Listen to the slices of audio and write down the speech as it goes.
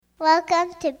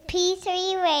Welcome to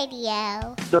P3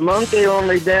 Radio. The monkey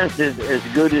only dances as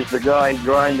good as the guy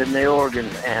grinding the organ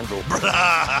handle. Brother.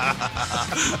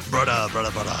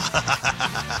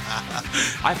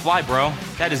 I fly, bro.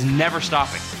 That is never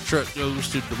stopping. Truck goes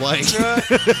to Dwayne.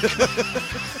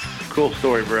 Cool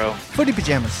story, bro. Footy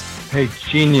pajamas. Hey,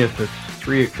 genius, it's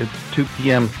 2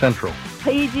 p.m. Central.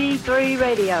 PG3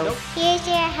 Radio. Here's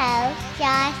your host,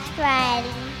 Josh Briley.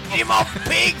 Get him off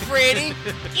pig, Freddy.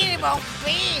 Get him on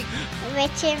big.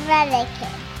 Richard Mullikin.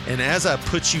 And as I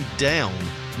put you down,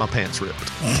 my pants ripped.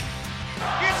 It's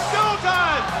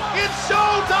showtime! It's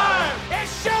showtime!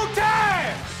 It's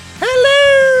showtime!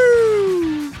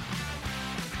 Hello!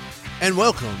 And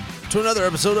welcome to another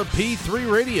episode of P3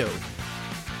 Radio.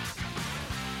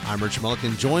 I'm Richard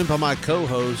Mullikin, joined by my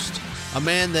co-host, a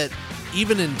man that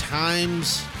even in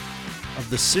times of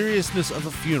the seriousness of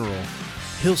a funeral,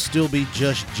 he'll still be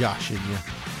just joshing you.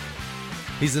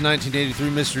 He's the 1983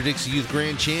 Mr. Dixie Youth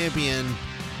Grand Champion.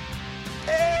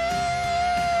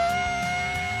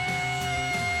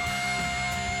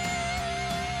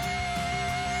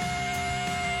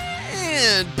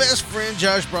 And best friend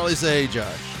Josh Briley. Say, hey,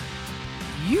 Josh.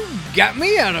 You got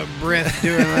me out of breath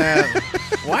doing that.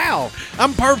 Wow.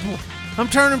 I'm purple. I'm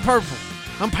turning purple.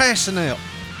 I'm passing out.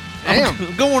 Damn.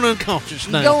 I'm going unconscious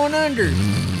now. You're going under.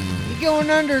 You're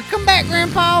going under. Come back,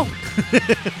 Grandpa.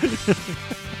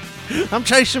 I'm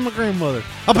chasing my grandmother.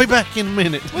 I'll be back in a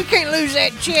minute. We can't lose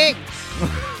that chick.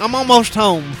 I'm almost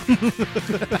home.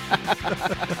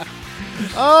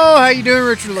 Oh, how you doing,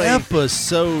 Richard Lee?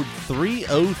 Episode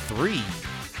 303.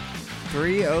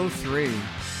 303.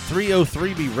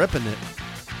 303 be repping it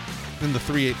in the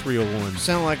 38301.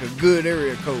 Sound like a good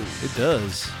area code. It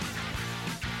does.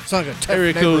 Sound like a tough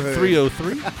Area code neighborhood.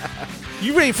 303.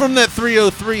 You ain't from that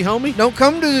 303, homie. Don't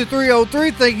come to the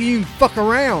 303 thinking you can fuck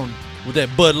around. With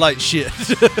that Bud Light shit.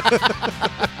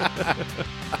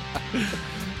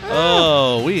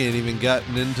 Oh, we ain't even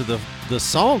gotten into the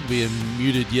song being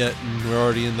muted yet, and we're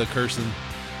already in the cursing.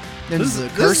 This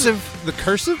is cursive? The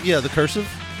cursive? Yeah, the cursive.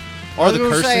 Or I was the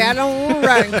gonna cursing. say, I don't want to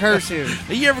write in cursive.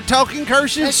 Are you ever talking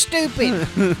cursive? That's stupid.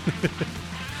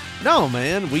 No,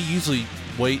 man. We usually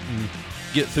wait and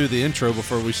get through the intro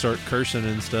before we start cursing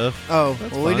and stuff. Oh,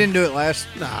 That's well, we fine. didn't do it last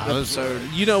episode. episode.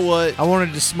 You know what? I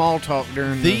wanted to small talk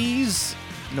during These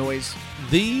the noise.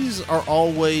 These are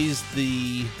always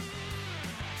the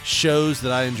shows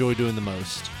that I enjoy doing the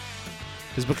most.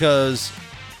 Is because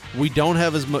we don't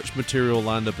have as much material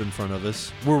lined up in front of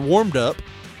us. We're warmed up.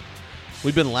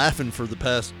 We've been laughing for the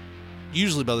past,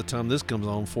 usually by the time this comes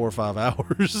on, 4 or 5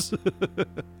 hours.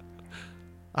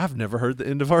 I've never heard the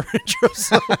end of our intro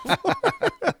song before.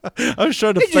 I was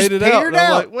trying to fade it out. And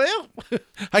I'm like, well,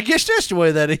 I guess that's the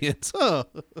way that ends. Huh?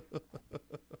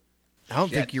 I don't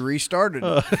think you restarted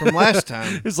from last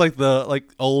time. It's like the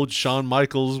old Shawn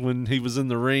Michaels when he was in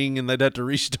the ring and they'd have to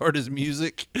restart his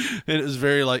music, and it was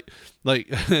very like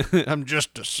I'm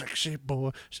just a sexy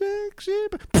boy, sexy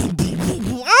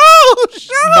boy. Oh,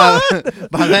 shut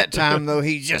up! By that time though,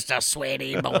 he's just a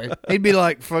sweaty boy. He'd be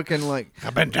like fucking like,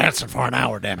 I've been dancing for an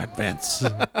hour, damn it, Vince.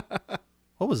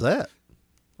 What was that?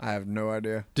 I have no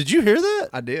idea. Did you hear that?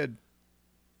 I did.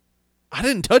 I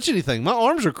didn't touch anything. My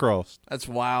arms are crossed. That's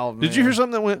wild, man. Did you hear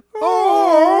something that went,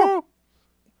 oh?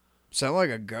 Sound like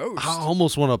a ghost. I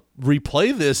almost want to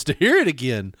replay this to hear it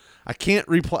again. I can't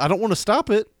replay. I don't want to stop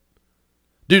it.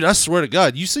 Dude, I swear to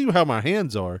God, you see how my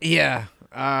hands are. Yeah.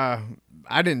 I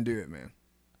didn't do it, man.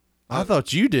 I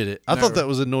thought you did it. I thought that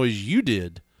was a noise you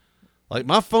did. Like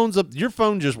my phone's up. Your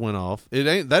phone just went off. That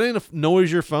ain't a noise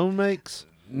your phone makes?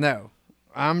 No.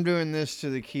 I'm doing this to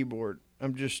the keyboard.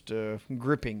 I'm just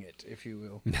gripping it, if you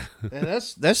will. And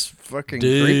that's fucking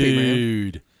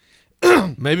creepy,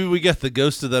 man. Maybe we got the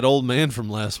ghost of that old man from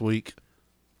last week.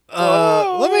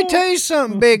 Let me tell you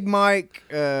something, Big Mike.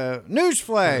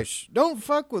 Newsflash. Don't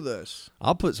fuck with us.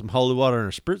 I'll put some holy water in a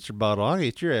spritzer bottle. I'll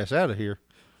get your ass out of here.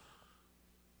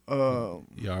 You all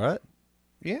right?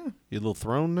 Yeah. You a little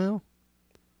thrown now?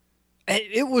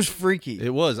 It was freaky.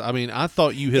 It was. I mean, I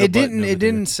thought you hit a button. It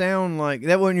didn't sound like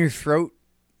that. Wasn't your throat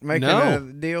making a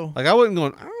deal? Like I wasn't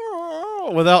going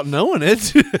without knowing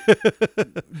it.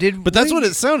 But that's what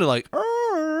it sounded like.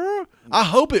 I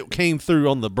hope it came through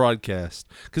on the broadcast,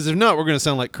 because if not, we're going to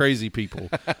sound like crazy people.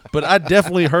 But I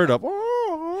definitely heard a.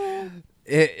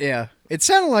 It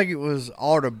sounded like it was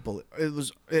audible.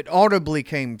 It audibly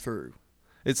came through.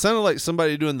 It sounded like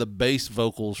somebody doing the bass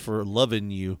vocals for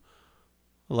 "Loving You,"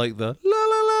 like the la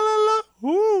la la la la.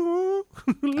 Ooh,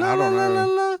 la, I don't la,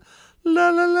 know. La,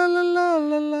 la, la, la, la, la,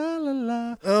 la, la, la,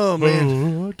 la. Oh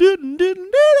man.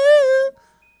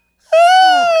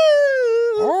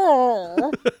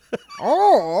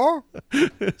 Oh.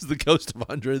 It's the ghost of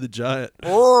Andre the Giant.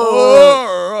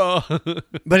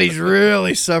 But he's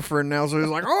really suffering now, so he's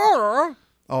like, oh,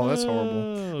 that's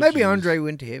horrible. Maybe Andre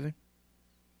went to heaven.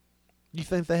 You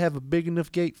think they have a big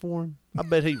enough gate for him? I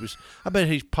bet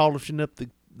he's polishing up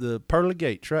the pearly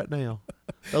gates right now.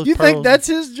 You think that's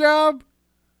his job?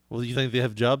 Well, you think they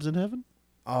have jobs in heaven?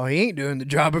 Oh, he ain't doing the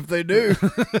job if they do.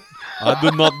 I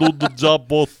did not do the job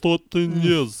for 13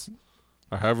 years.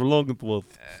 I have a long it was.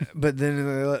 But then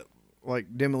they let,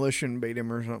 like, Demolition beat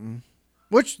him or something.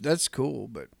 Which, that's cool,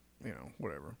 but,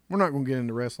 whatever. We're not going to get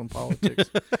into wrestling politics.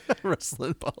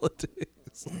 Wrestling politics.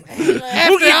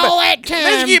 After all that time,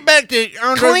 let's get back to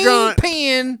Andre clean Giant.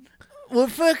 pin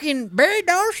with fucking Barry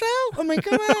Darso? I mean,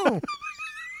 come on.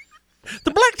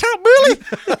 The Black Top Billy?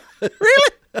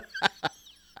 Really?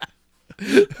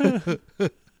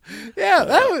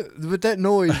 Yeah, but that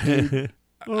noise, dude.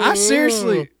 I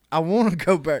seriously, I want to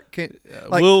go back.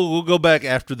 We'll go back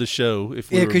after the show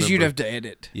if we because you'd remember. have to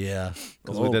edit. Yeah,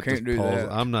 because Oh, we'd have can't to do pause.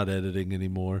 that. I'm not editing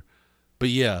anymore. But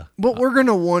yeah, But we're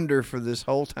gonna wonder for this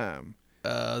whole time.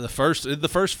 the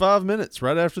first 5 minutes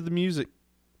right after the music.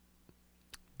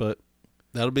 But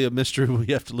that'll be a mystery we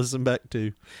have to listen back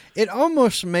to. It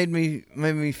almost made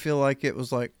me feel like it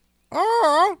was like,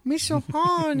 oh, me so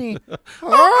horny.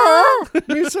 Oh,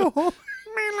 me so horny.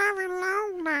 Me love you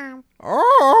long now.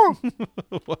 Oh.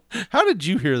 How did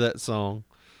you hear that song?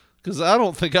 Because I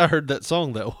don't think I heard that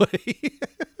song that way.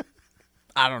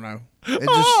 I don't know. It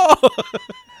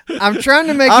just, I'm trying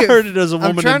to make I it. heard it as a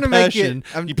woman trying in to make passion.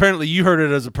 Apparently, you heard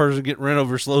it as a person getting ran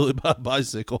over slowly by a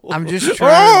bicycle. I'm just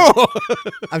trying.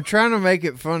 I'm trying to make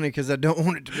it funny because I don't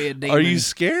want it to be a demon. Are you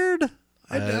scared?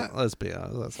 don't. Let's be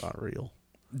honest. That's not real.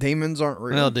 Demons aren't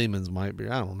real. Well, demons might be.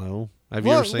 I don't know. Have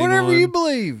you ever seen whatever one? you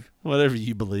believe. Whatever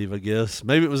you believe, I guess.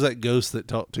 Maybe it was that ghost that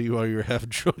talked to you while you were half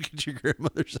drunk at your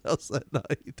grandmother's house that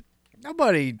night.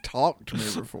 Nobody talked to me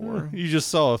before. You just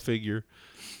saw a figure.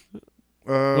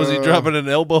 Was he dropping an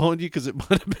elbow on you? Because it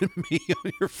might have been me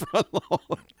on your front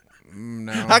lawn.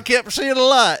 No. I kept seeing a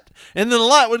light, and then the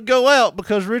light would go out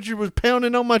because Richard was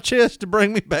pounding on my chest to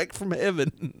bring me back from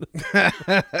heaven.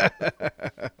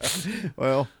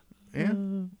 Well, yeah,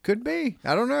 could be.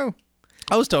 I don't know.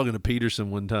 I was talking to Peterson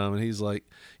one time, and he's like,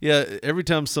 yeah, every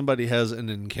time somebody has an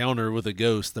encounter with a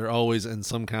ghost, they're always in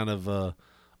some kind of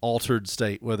altered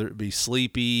state, whether it be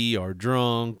sleepy or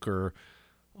drunk or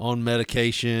on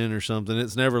medication or something.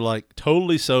 It's never like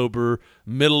totally sober,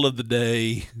 middle of the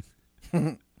day.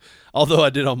 Although I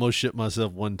did almost shit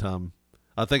myself one time.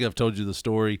 I think I've told you the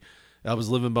story. I was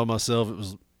living by myself. It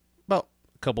was about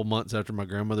a couple months after my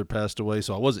grandmother passed away,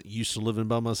 so I wasn't used to living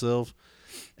by myself.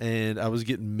 And I was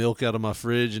getting milk out of my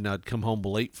fridge, and I'd come home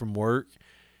late from work,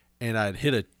 and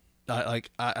I'd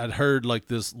I'd heard like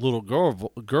this little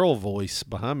girl voice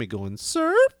behind me going,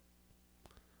 "Sir?"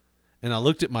 And I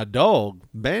looked at my dog,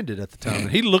 Bandit, at the time,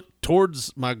 and he looked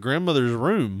towards my grandmother's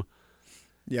room.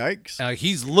 Yikes.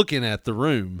 He's looking at the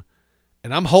room,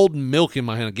 and I'm holding milk in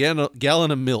my hand, a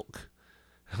gallon of milk.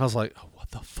 And I was like, oh,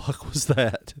 what the fuck was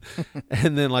that?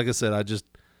 And then, like I said,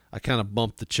 I kind of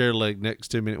bumped the chair leg next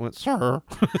to me, and it went, sir.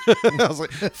 I was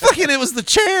like, fucking, it was the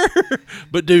chair.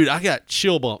 But, dude, I got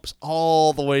chill bumps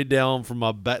all the way down from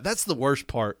my back. That's the worst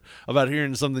part about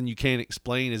hearing something you can't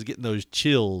explain is getting those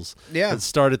chills that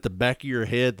start at the back of your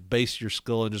head, the base of your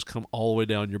skull, and just come all the way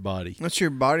down your body. That's your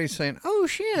body saying, oh,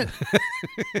 shit,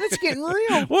 that's getting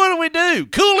real. What do we do?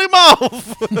 Cool him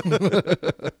off.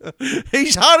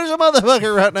 He's hot as a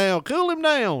motherfucker right now. Cool him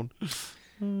down.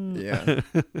 Yeah.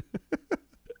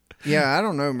 Yeah, I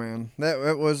don't know, man.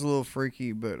 That was a little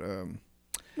freaky, but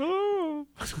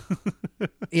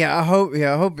yeah, I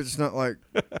hope it's not like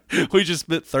we just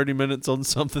spent 30 minutes on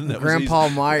something that Grandpa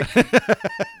was Mike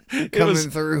coming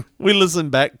through. We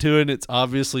listened back to it, and it's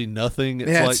obviously nothing.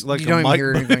 It's like you a don't mic even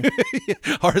hear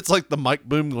anything. or it's like the mic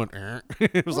boom going.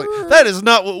 It was like that is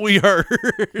not what we heard.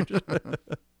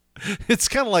 It's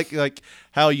kind of like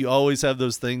how you always have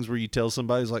those things where you tell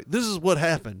somebody like, "This is what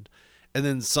happened." And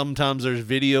then sometimes there's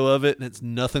video of it, and it's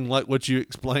nothing like what you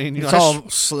explain. It's all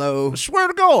slow. I swear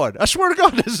to God,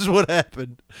 this is what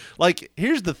happened. Like,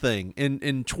 here's the thing.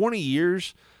 In 20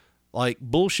 years, like,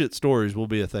 bullshit stories will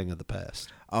be a thing of the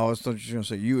past. Oh, I thought you were going to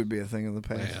say you would be a thing of the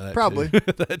past. Yeah, that probably. Too.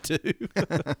 That too.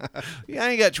 Yeah,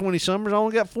 I ain't got 20 summers. I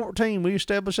only got 14. We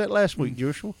established that last week,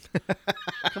 Joshua.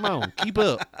 Come on, keep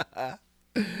up.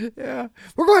 Yeah.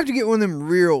 We're going to have to get one of them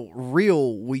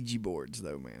real Ouija boards,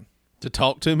 though, man. To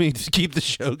talk to me to keep the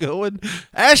show going?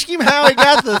 Ask him how he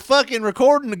got the fucking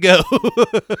recording to go.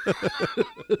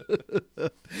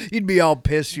 You'd be all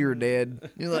pissed you're dead.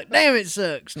 You're like, damn, it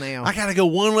sucks now. I gotta go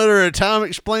one letter at a time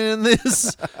explaining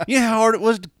this. You know how hard it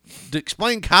was to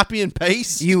explain copy and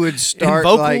paste? You would start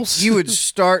vocals? like you would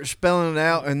start spelling it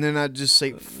out, and then I'd just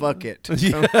say fuck it.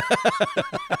 Yeah.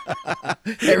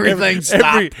 Everything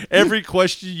stopped. Every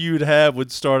question you would have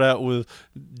would start out with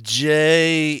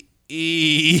JESUS.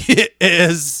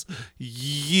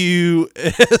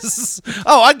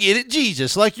 Oh, I get it.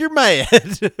 Jesus, like you're mad.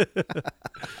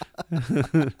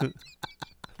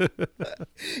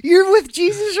 You're with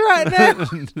Jesus right now?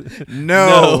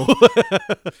 No.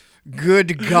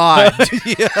 Good God.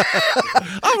 Yeah.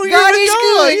 Oh, God is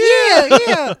good.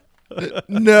 Yeah.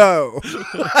 No.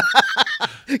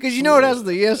 Because you know it has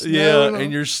the yes, yeah, no.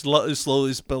 and you're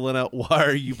slowly spelling out, why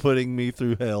are you putting me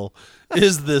through hell?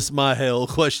 Is this my hell?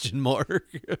 Question mark.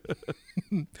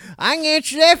 I can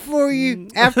answer that for you,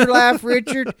 Afterlife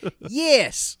Richard.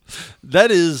 Yes.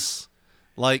 That is,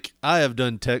 like, I have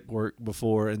done tech work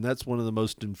before, and that's one of the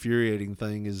most infuriating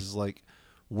things is, like,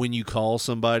 when you call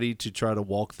somebody to try to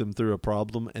walk them through a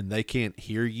problem and they can't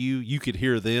hear you, you could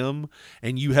hear them,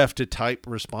 and you have to type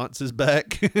responses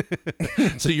back.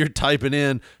 So you're typing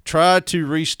in, try to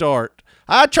restart.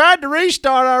 I tried to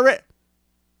restart already.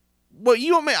 Well,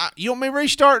 you want me to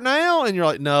restart now? And you're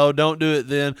like, no, don't do it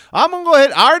then. I'm going to go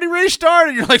ahead. I already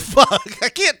restarted. You're like, fuck, I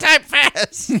can't type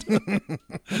fast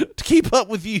to keep up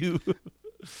with you.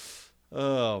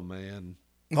 Oh, man.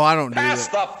 Well, I don't do Pass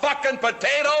that. the fucking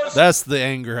potatoes. That's the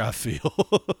anger I feel.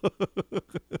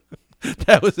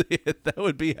 That was it. That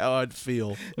would be how I'd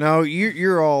feel. No,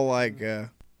 you're all like, You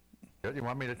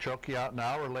want me to choke you out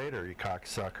now or later, you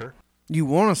cocksucker? you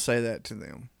want to say that to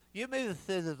them. Give me the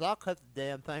scissors. I'll cut the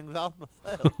damn things off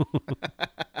myself.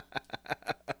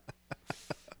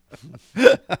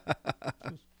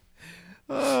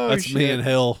 Oh, That's shit. me in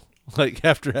hell, like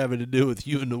after having to do with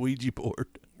you and the Ouija board.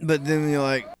 But then you're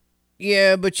like,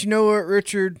 yeah, but you know what,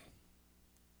 Richard?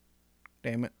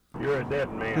 Damn it. You're a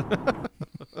dead man.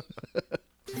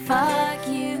 Fuck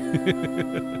you.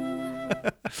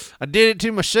 I did it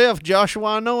to myself,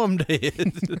 Joshua. I know I'm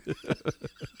dead.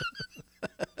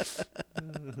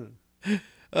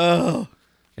 Oh.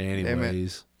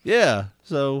 Anyways, yeah.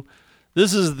 So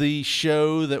this is the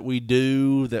show that we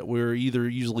do that we're either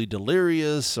usually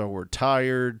delirious or we're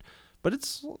tired. But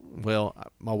it's, well,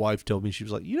 my wife told me, she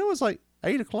was like, you know, it's like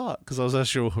 8 o'clock because I was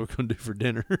asking what we're going to do for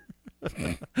dinner.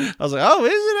 I was like, oh,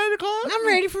 is it 8 o'clock? I'm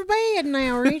ready for bed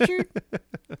now, Richard.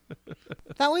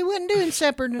 Thought we wasn't doing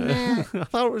supper tonight. I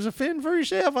thought it was a fend for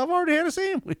yourself. I've already had a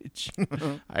sandwich.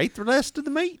 I ate the rest of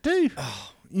the meat, too.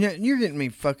 Oh, yeah, you're getting me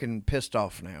fucking pissed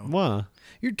off now. Why?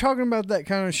 You're talking about that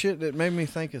kind of shit that made me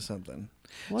think of something.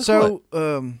 Like so,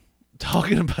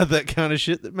 talking about that kind of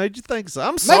shit that made you think so.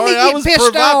 I'm sorry, I was pissed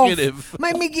provocative. Off.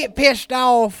 Made me get pissed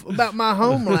off about my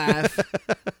home life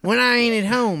when I ain't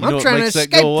at home. You know I'm trying to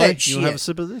escape that shit. You want to have a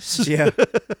sip of this? Yeah,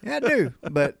 I do,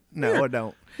 but no, Here. I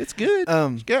don't. It's good.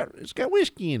 It's got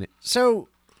whiskey in it. So,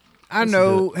 I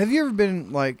know. Have you ever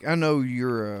been like? I know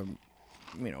you're a,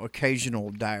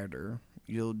 occasional dieter.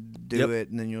 You'll do it,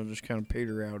 and then you'll just kind of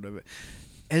peter out of it.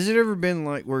 Has it ever been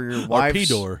like where your wife's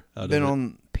been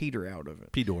on peter out of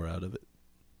it? Pedor out of it.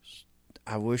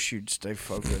 I wish you'd stay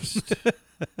focused.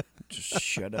 Just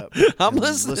shut up. I'm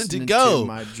listening to go.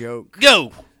 My joke.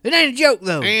 Go. It ain't a joke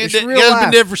though. And it's real guy's life.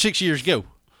 been dead for 6 years. Go.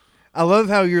 I love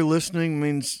how you're listening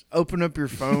means open up your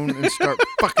phone and start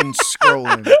fucking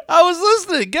scrolling. I was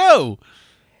listening. Go.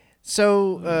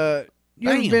 So, you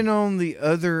ever been on the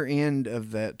other end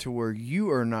of that to where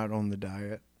you are not on the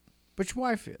diet, but your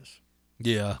wife is?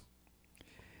 Yeah.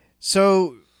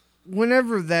 So,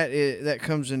 whenever that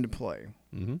comes into play,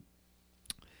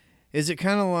 is it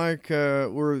kind of like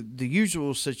where the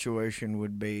usual situation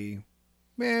would be,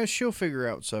 she'll figure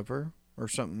out supper or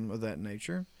something of that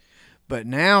nature, but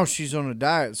now she's on a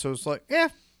diet, so it's like,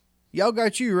 y'all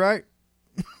got you, right?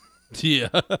 Yeah.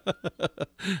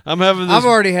 I'm having this I've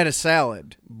already had a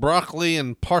salad. Broccoli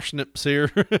and parsnips here.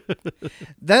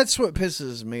 That's what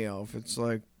pisses me off. It's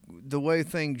like the way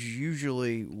things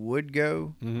usually would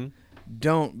go,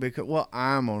 don't because,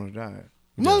 I'm on a diet.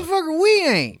 Yeah. Motherfucker, we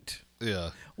ain't. Yeah.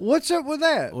 What's up with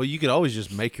that? Well, you could always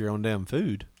just make your own damn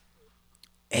food.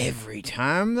 Every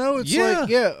time, though? It's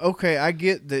like, okay, I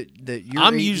get that you're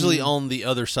I'm usually on the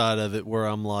other side of it where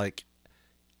I'm like,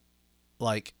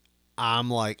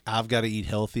 I've got to eat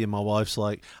healthy, and my wife's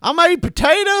like, I made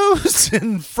potatoes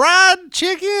and fried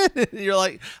chicken. And you're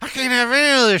like, I can't have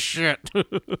any of this shit.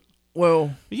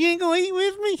 Well, you ain't going to eat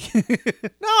with me?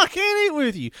 No, I can't eat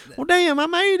with you. Well, damn, I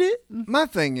made it. My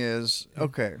thing is,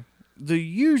 okay, the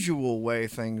usual way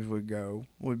things would go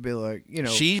would be like,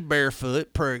 she's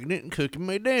barefoot, pregnant, and cooking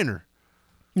me dinner.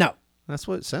 No. That's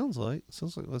what it sounds like. It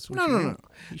sounds like that's what No.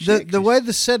 The way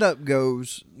the setup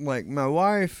goes, like my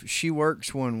wife, she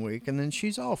works 1 week and then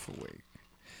she's off a week.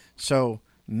 So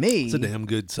me, it's a damn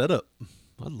good setup.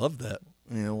 I love that.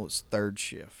 It's third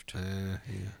shift. Yeah.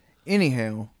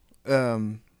 Anyhow,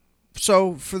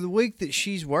 so for the week that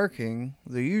she's working,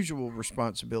 the usual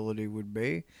responsibility would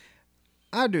be,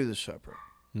 I do the supper.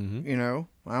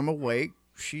 Mm-hmm. I'm awake,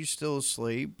 she's still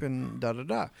asleep, and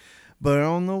da-da-da. But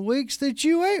on the weeks that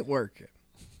you ain't working,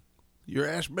 your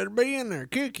ass better be in there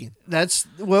cooking. That's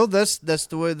the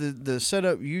way the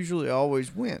setup usually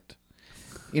always went.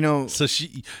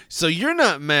 So you're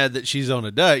not mad that she's on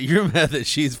a diet. You're mad that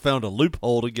she's found a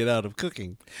loophole to get out of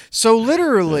cooking. So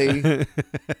literally,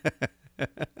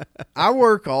 I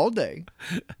work all day,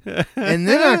 and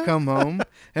then I come home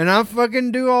and I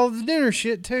fucking do all the dinner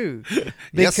shit too.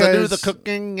 Yes, I do the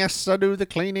cooking. Yes, I do the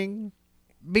cleaning.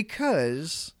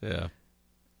 Because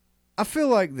I feel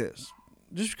like this.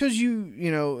 Just because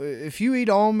if you eat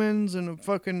almonds and a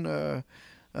fucking a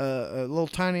little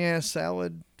tiny ass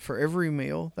salad for every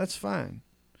meal, that's fine.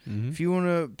 Mm-hmm. If you want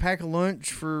to pack a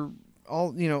lunch for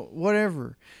all,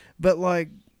 whatever. But like,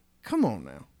 come on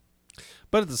now.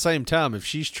 But at the same time, if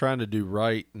she's trying to do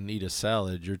right and eat a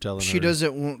salad, you're telling her she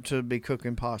doesn't want to be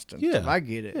cooking pasta. Yeah, I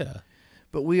get it. Yeah,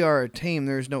 but we are a team.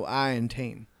 There's no I in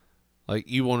team. Like,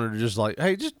 you want her to just like,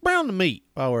 hey, just brown the meat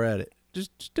while we're at it.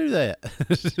 Just do that.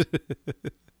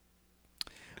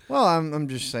 Well, I'm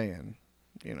just saying,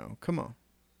 come on.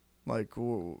 Like,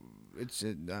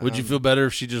 would you feel better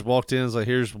if she just walked in and was like,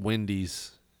 here's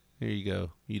Wendy's. Here you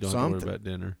go. You don't have to worry about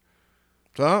dinner.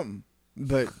 Something.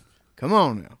 But come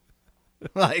on now.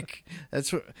 Like,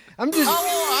 that's what I'm just.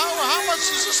 How much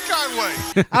does this guy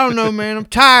weigh? I don't know, man. I'm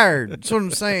tired. That's what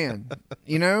I'm saying.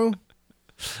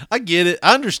 I get it.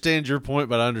 I understand your point,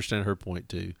 but I understand her point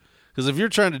too. Because if you're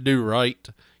trying to do right,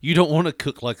 you don't want to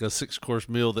cook like a 6-course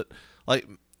meal that, like,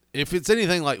 if it's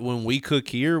anything like when we cook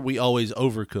here, we always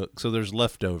overcook, so there's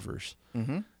leftovers.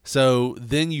 Mm-hmm. So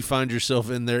then you find yourself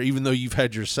in there, even though you've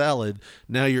had your salad,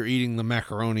 now you're eating the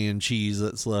macaroni and cheese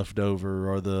that's left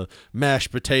over, or the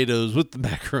mashed potatoes with the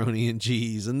macaroni and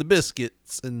cheese and the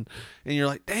biscuits, and you're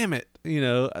like, damn it,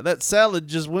 that salad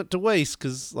just went to waste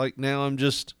because, like, now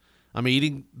I'm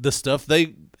eating the stuff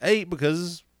they ate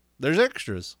because there's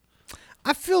extras.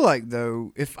 I feel like,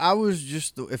 though, if I was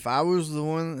the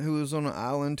one who was on an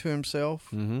island to himself,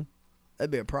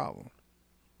 that'd be a problem.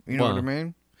 You know what I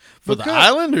mean? For the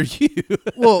island or you?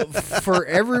 Well, for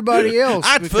everybody else.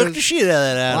 I'd fuck the shit out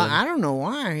of that island. Well, I don't know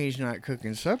why he's not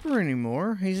cooking supper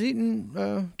anymore. He's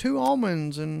eating 2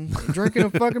 almonds and drinking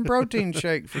a fucking protein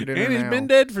shake for dinner. And he's been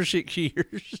dead for 6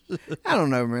 years. I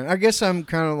don't know, man. I guess I'm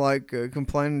kind of like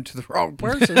complaining to the wrong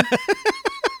person.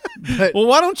 But, well,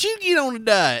 why don't you get on a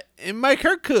diet and make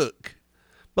her cook?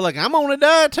 But like, I'm on a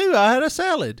diet too. I had a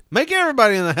salad. Make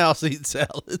everybody in the house eat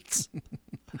salads.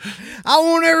 I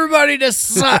want everybody to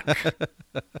suck.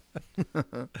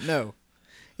 No.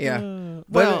 Yeah.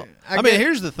 Well, I mean,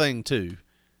 here's the thing too.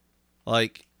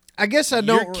 Like, I guess I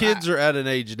don't. Your kids are at an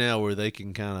age now where they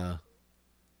can kind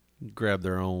of grab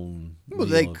their own. Well,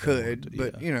 they could,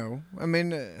 but I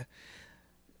mean,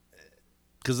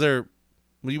 because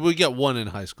we got 1 in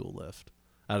high school left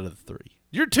out of the 3.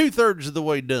 You're 2/3 of the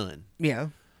way done. Yeah.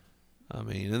 I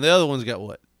mean, and the other one's got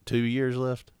what, 2 years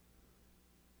left?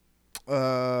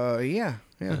 Yeah.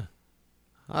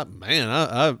 I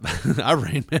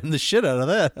Rain Man the shit out of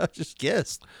that. I just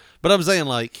guessed. But I'm saying,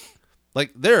 like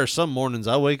there are some mornings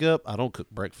I wake up, I don't cook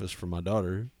breakfast for my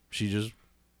daughter. She just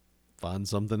finds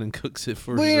something and cooks it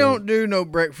for We don't do no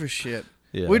breakfast shit.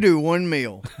 Yeah. We do one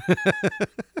meal.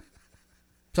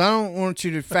 So I don't want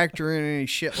you to factor in any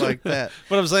shit like that.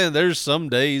 But I'm saying there's some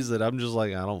days that I'm just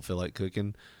like, I don't feel like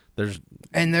cooking. There's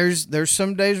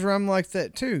some days where I'm like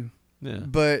that too. Yeah.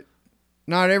 But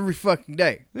not every fucking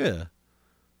day. Yeah.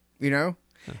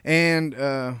 And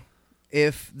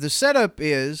if the setup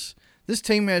is this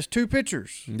team has 2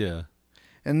 pitchers. Yeah.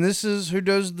 And this is who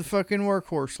does the fucking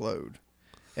workhorse load.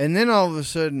 And then all of a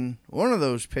sudden, one of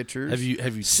those pitchers have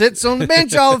you sits on the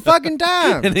bench all the fucking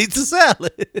time and eats a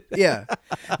salad. Yeah.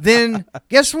 Then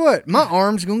guess what? My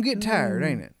arm's gonna get tired,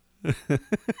 ain't it?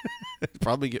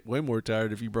 Probably get way more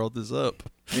tired if you brought this up.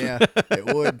 Yeah,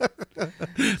 it would.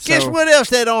 Guess what else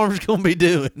that arm's gonna be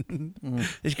doing?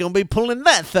 It's gonna be pulling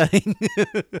that thing.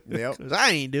 Yep. 'Cause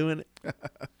I ain't doing it.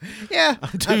 Yeah,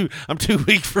 I'm too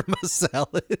weak for my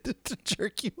salad to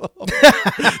jerk you off.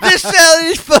 This salad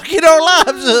is fucking our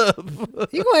lives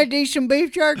up. You gonna have to eat some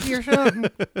beef jerky or something?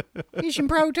 Eat some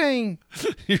protein.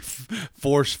 You're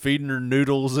force feeding her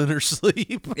noodles in her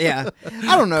sleep. Yeah,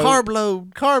 I don't know.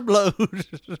 Carb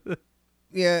load.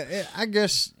 Yeah, I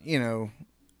guess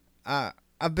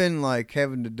I've been like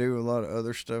having to do a lot of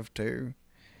other stuff too,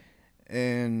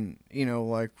 and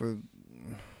like with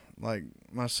like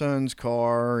my son's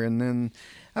car, and then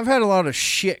I've had a lot of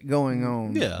shit going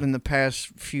on in the past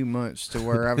few months to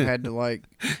where I've had to like.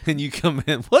 And you come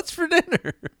in, what's for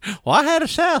dinner? Well, I had a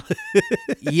salad.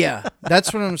 Yeah,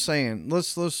 that's what I'm saying.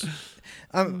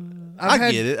 I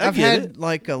get it. I've had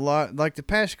like a lot, like the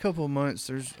past couple of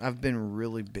months. I've been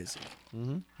really busy.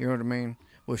 Mm-hmm. You know what I mean?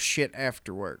 With shit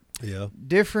after work. Yeah.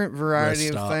 Different variety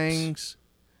Rest of stops. things.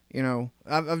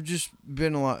 I've just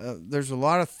been a lot. There's a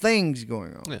lot of things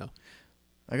going on. Yeah.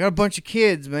 I got a bunch of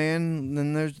kids, man.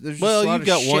 And there's just a lot Well, of you've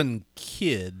got shit. one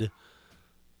kid.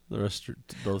 The rest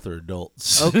both are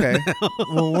adults. Okay.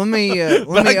 Well, let me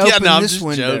open I'm this just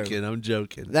window. I'm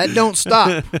joking. That don't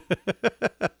stop.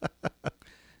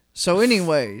 So,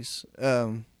 anyways,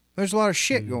 there's a lot of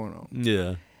shit going on.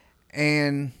 Yeah.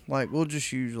 And like we'll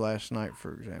just use last night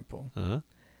for example. Uh-huh.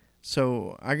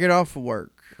 So I get off of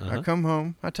work. Uh-huh. I come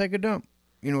home. I take a dump.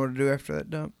 You know what to do after that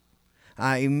dump?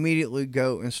 I immediately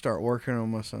go and start working on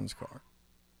my son's car.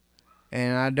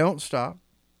 And I don't stop.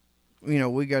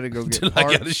 We got to go get parts.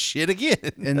 I got to shit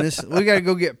again. And we got to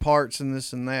go get parts and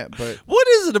this and that. But what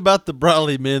is it about the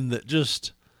Briley men that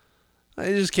I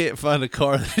just can't find a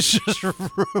car that's just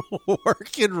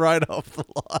working right off the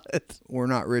lot? We're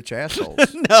not rich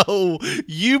assholes. No,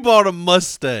 you bought a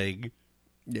Mustang.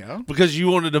 Yeah. Because you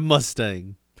wanted a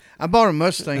Mustang. I bought a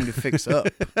Mustang to fix up.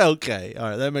 Okay. All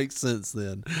right. That makes sense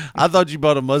then. I thought you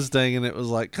bought a Mustang and it was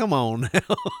like, come on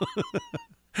now.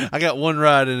 I got one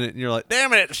ride in it and you're like,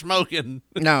 damn it, it's smoking.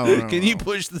 No. Can you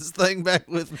push this thing back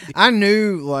with me? I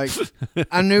knew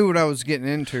what I was getting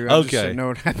into. I just didn't know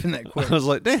what happened that quick. I was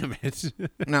like, damn it.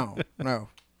 No.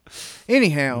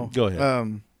 Anyhow. Go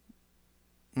ahead.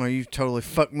 Well, you totally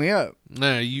fucked me up.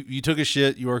 No, you took a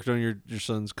shit. You worked on your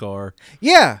son's car.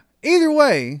 Yeah. Either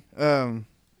way,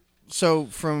 so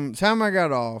from the time I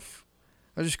got off,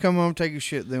 I just come home, take a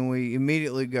shit, then we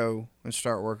immediately go and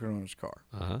start working on his car.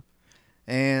 Uh-huh.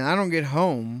 And I don't get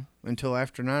home until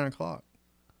after 9 o'clock.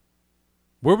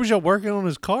 Where was y'all working on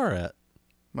his car at?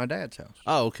 My dad's house.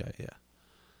 Oh, okay, yeah.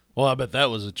 Well, I bet that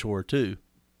was a chore too.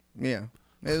 Yeah,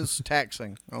 it was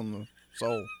taxing on the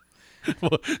soul.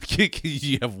 Well, can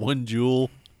you have one jewel?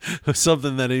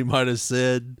 Something that he might have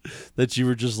said that you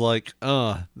were just like,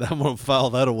 I'm going to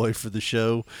file that away for the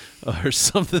show, or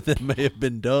something that may have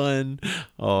been done,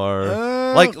 or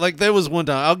like there was one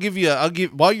time.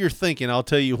 While you're thinking, I'll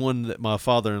tell you one that my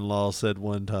father-in-law said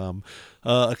one time.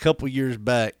 A couple years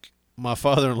back, my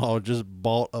father-in-law just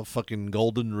bought a fucking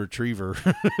golden retriever.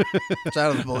 It's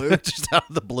out of the blue. Just out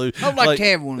of the blue. I'd like to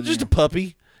have one of just them. a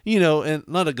puppy, and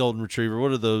not a golden retriever.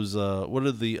 What are those? What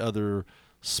are the other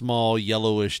small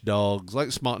yellowish dogs, like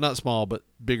not small but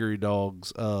bigger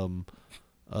dogs? A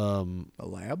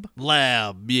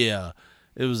lab. Yeah.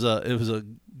 It was a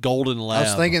golden lab. I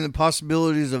was thinking the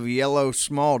possibilities of yellow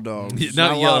small dogs.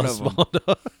 Not a yellow lot of small them.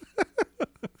 dog.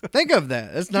 Think of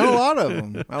that. That's not a lot of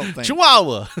them. I don't think.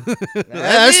 Chihuahua.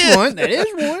 That's one. That is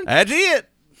one. That's it.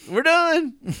 We're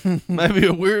done. Maybe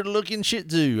a weird looking Shih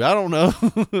Tzu. I don't know,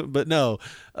 but no.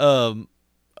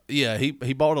 Yeah,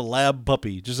 he bought a lab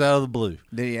puppy just out of the blue.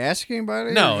 Did he ask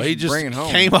anybody? No, he just came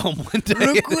home one day.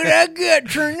 Look what I got,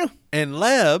 Trina. And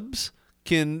labs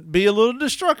can be a little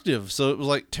destructive, so it was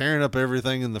like tearing up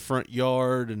everything in the front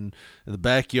yard and in the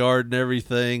backyard and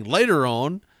everything. Later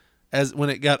on, when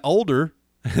it got older,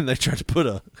 and they tried to put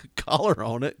a collar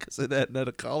on it because it hadn't had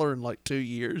a collar in like 2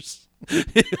 years,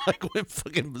 it like went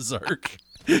fucking berserk.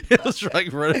 It was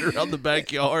like running around the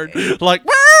backyard like,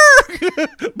 bark!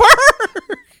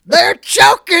 They're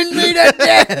choking me to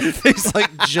death. He's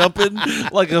like jumping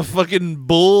like a fucking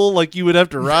bull, like you would have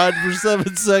to ride for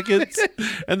 7 seconds.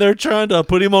 And they're trying to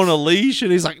put him on a leash,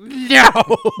 and he's like, no.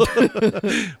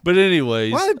 But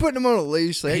anyways. Why are they putting him on a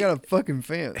leash? They got a fucking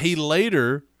fence. He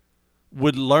later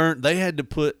would learn, they had to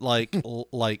put like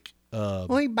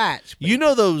well, he bites. You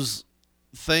know those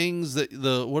things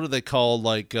what are they called?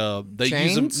 Like, they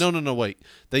chains? use them. No, wait.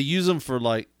 They use them for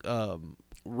like,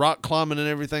 rock climbing and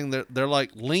everything. They're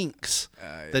like links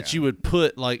that you would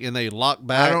put like and they lock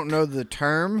back. I don't know the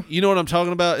term. You know what I'm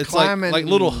talking about? It's Climbing, like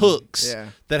little hooks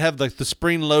that have like the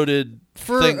spring loaded.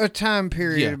 For a time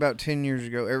period about 10 years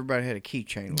ago, everybody had a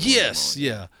keychain. Yes,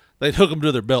 they'd hook them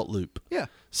to their belt loop. Yeah.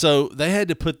 So they had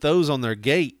to put those on their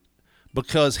gate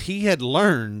because he had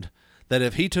learned that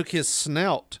if he took his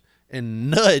snout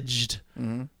and nudged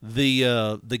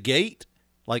the gate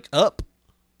like up,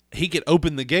 he could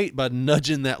open the gate by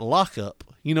nudging that lock up.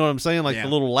 You know what I'm saying? Like the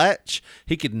little latch,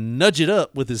 he could nudge it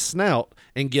up with his snout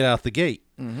and get out the gate.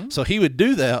 So he would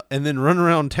do that and then run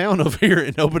around town over here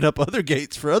and open up other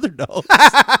gates for other dogs.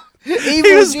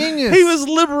 Evil genius. He was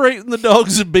liberating the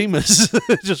dogs of Bemis,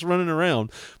 just running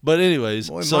around. But anyways,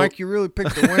 boy, Mike, you really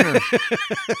picked the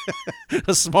winner.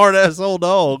 A smart ass old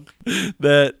dog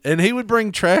and he would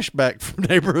bring trash back from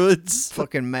neighborhoods.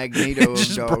 Fucking Magneto of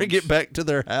just dogs. bring it back to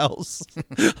their house,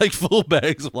 like full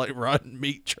bags of like rotten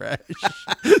meat trash,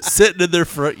 sitting in their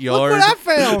front yard. Look what I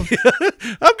found.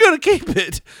 I'm gonna keep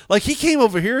it. Like he came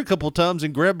over here a couple of times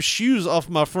and grabbed shoes off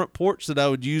my front porch that I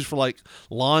would use for like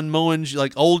lawn mowing,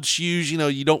 like old shoes,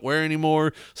 you don't wear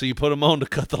anymore, so you put them on to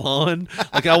cut the lawn.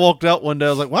 Like I walked out one day, I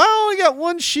was like, "Well, I only got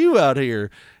one shoe out here,"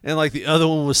 and like the other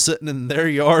one was sitting in their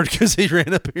yard because he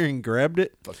ran up here and grabbed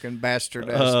it. Fucking bastard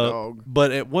ass dog.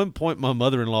 But at one point, my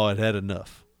mother-in-law had had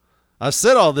enough. I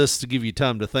said all this to give you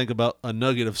time to think about a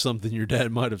nugget of something your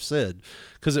dad might have said,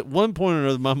 because at one point or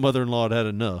another, my mother-in-law had had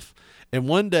enough. And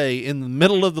one day, in the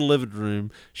middle of the living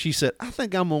room, she said, "I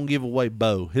think I'm gonna give away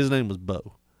Bo." His name was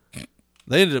Bo.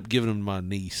 They ended up giving him to my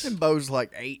niece. And Bo's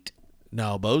like 8.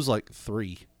 No, Bo's like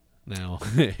 3 now.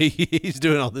 He's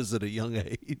doing all this at a young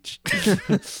age.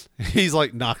 He's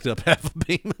like knocked up half a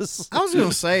Bemis. I was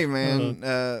gonna say, man,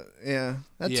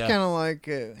 that's kind of like,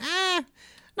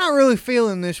 not really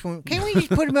feeling this one. Can't we just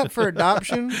put him up for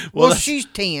adoption? Well, she's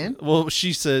 10. Well,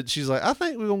 she's like, "I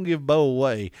think we're gonna give Bo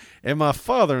away." And my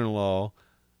father-in-law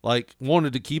like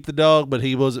wanted to keep the dog, but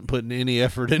he wasn't putting any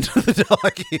effort into the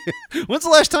dog. When's the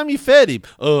last time you fed him?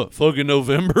 Fucking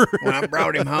November. When I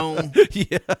brought him home.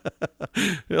 Yeah.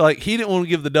 Like he didn't want to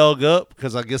give the dog up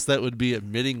because I guess that would be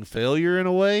admitting failure in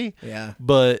a way. Yeah.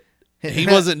 But he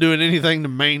wasn't doing anything to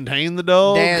maintain the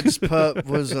dog. Dad's pup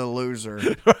was a loser.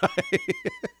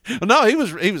 Right. No, he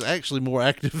was actually more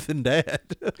active than Dad.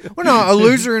 Well, no, a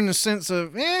loser in the sense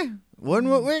of, wasn't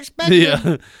what we expected.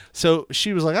 Yeah. So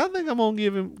she was like, "I think I'm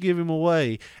gonna give him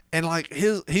away," and like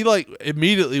he like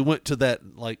immediately went to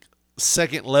that like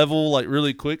second level like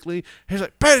really quickly. He's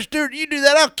like, "Patty Stewart, you do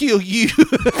that, I'll kill you."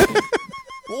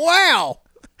 Wow.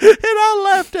 And I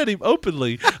laughed at him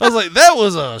openly. I was like, "That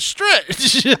was a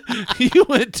stretch. You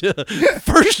went to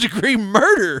first-degree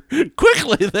murder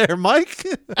quickly there, Mike."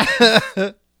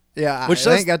 Yeah,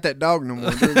 I ain't got that dog no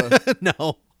more, do they?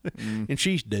 No. And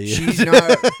she's dead. She's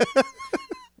not.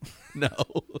 No.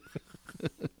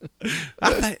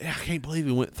 I can't believe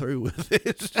he went through with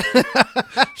it.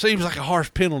 Seems like a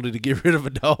harsh penalty to get rid of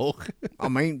a dog. I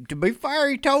mean, to be fair,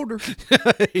 he told her.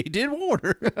 He did warn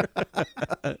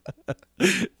her.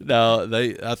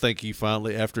 No, I think he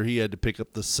finally, after he had to pick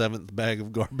up the 7th bag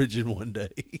of garbage in one day.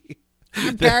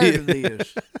 I'm tired of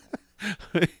this.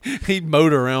 He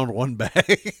mowed around one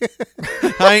bag.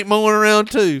 I ain't mowing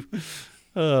around two.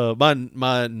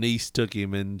 My niece took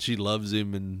him and she loves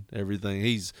him and everything.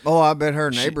 I bet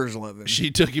her neighbors love him. She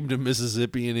took him to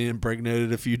Mississippi and he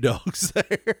impregnated a few dogs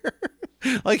there.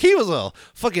 Like he was a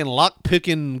fucking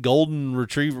lock-picking golden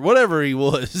retriever, whatever he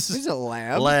was. He's a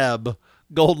lab.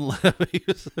 Golden lab. He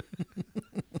was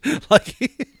like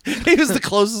he was the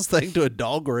closest thing to a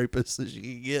dog rapist that you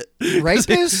could get.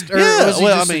 Rapist? Or was he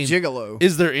just a gigolo?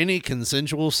 Is there any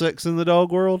consensual sex in the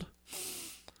dog world?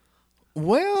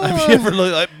 Well, have you ever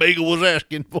looked like Beagle was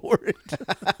asking for it?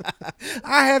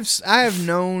 I have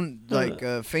known like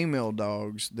female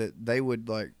dogs that they would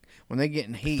like when they get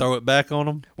in heat throw it back on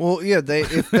them. Well, yeah,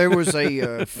 if there was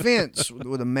a fence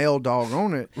with a male dog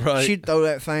on it, right, she'd throw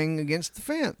that thing against the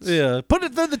fence. Yeah, put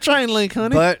it through the chain link,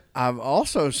 honey. But I've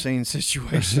also seen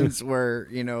situations where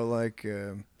where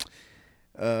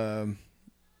the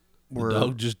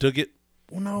dog just took it.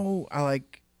 Well, no,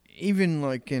 even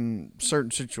like in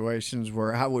certain situations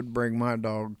where I would bring my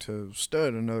dog to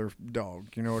stud another dog,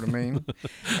 you know what I mean?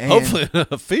 And hopefully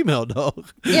a female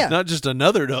dog, yeah, not just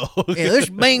another dog. Yeah, this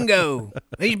Bingo,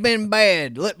 he's been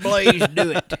bad. Let Blaze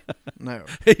do it. No,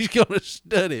 he's gonna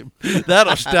stud him.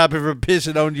 That'll stop him from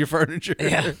pissing on your furniture.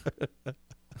 Yeah.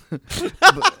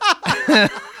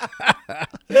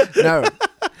 No.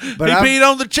 But he peed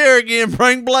on the chair again.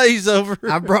 Bring Blaze over.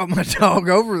 I brought my dog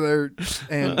over there,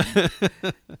 and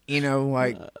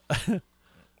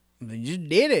They just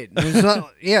did it. It's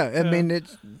not, I mean,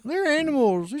 they're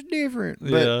animals. It's different.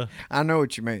 But I know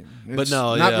what you mean. It's but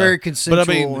no, not very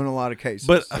consensual in a lot of cases.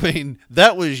 But I mean,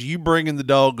 that was you bringing the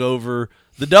dog over.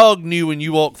 The dog knew when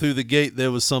you walked through the gate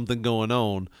there was something going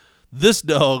on. This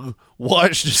dog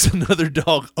watched as another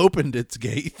dog opened its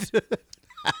gate,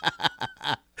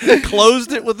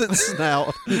 closed it with its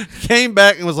snout, came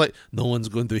back and was like, "No one's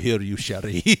going to hear you,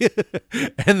 Sherry,"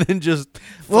 and then just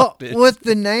fucked it. With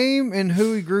the name and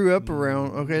who he grew up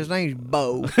around. Okay, his name's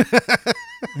Bo.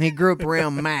 He grew up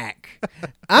around Mac.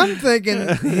 I'm thinking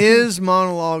his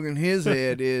monologue in his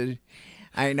head is,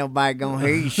 "Ain't nobody gonna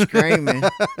hear you screaming.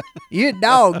 You a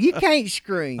dog. You can't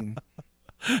scream.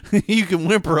 You can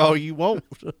whimper all you want.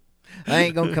 They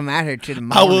ain't gonna come out here till the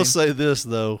morning." I will say this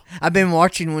though. I've been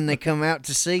watching when they come out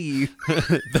to see you.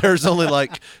 There's only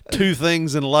like 2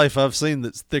 things in life I've seen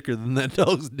that's thicker than that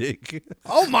dog's dick.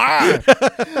 Oh my!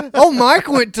 Oh, Mike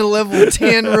went to level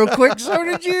 10 real quick. So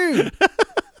did you.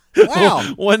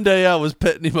 Wow. One day I was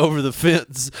petting him over the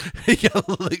fence. He got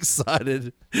a little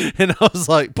excited, and I was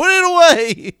like, "Put it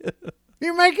away."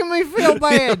 You're making me feel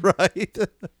bad. Yeah, right.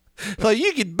 Like,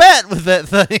 you could bat with that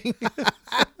thing.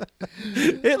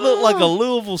 It looked like a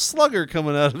Louisville Slugger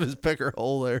coming out of his pecker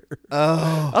hole there.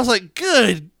 Oh. I was like,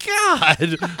 good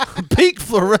God. Peak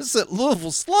fluorescent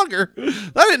Louisville Slugger.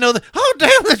 I didn't know that. Oh,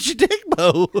 damn, that's your dick,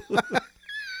 Bo.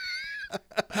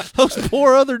 Those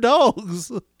poor other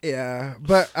dogs. Yeah,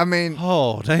 but, I mean.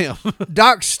 Oh, damn.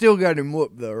 Doc's still got him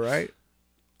whooped, though, right?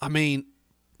 I mean,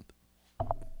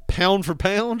 pound for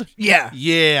pound? Yeah.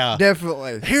 Yeah.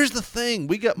 Definitely. Here's the thing.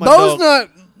 We got my Bo's dog.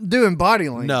 not doing body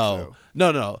language. No.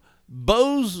 Though. No.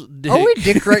 Bo's dick. Are we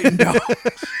dick rating dogs?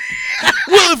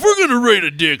 Well, if we're going to rate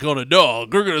a dick on a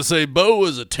dog, we're going to say Bo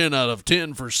is a 10 out of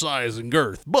 10 for size and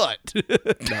girth. But,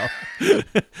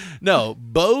 no,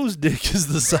 Bo's dick is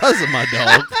the size of my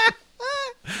dog.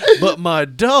 But my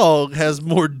dog has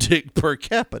more dick per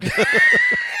capita.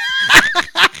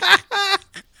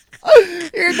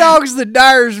 Your dog's the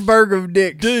Dyersburg of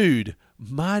dicks. Dude,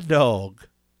 my dog.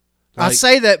 I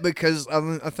say that because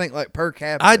I think like per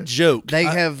capita. I joke. They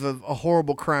have a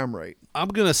horrible crime rate. I'm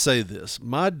going to say this.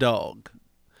 My dog,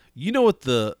 you know what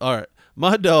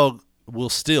my dog will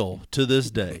still, to this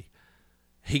day,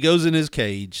 he goes in his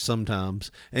cage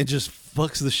sometimes and just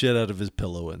fucks the shit out of his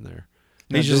pillow in there.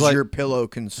 Now, He's just does like, your pillow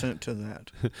consent to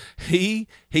that? He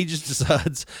just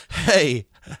decides, hey,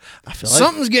 I feel like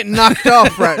something's getting knocked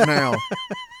off right now.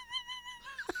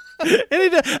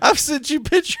 And I've sent you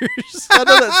pictures. I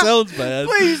know that sounds bad.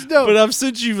 Please don't. But I've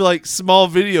sent you like small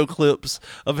video clips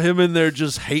of him in there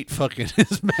just hate fucking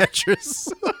his mattress.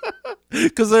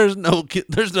 Because there's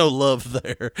no love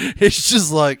there. It's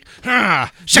just like,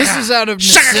 this is out of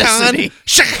necessity.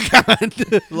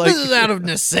 Like, this is out of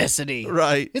necessity.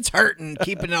 Right. It's hurting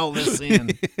keeping all this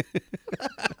in.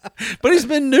 But he's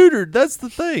been neutered. That's the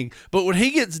thing. But when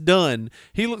he gets done,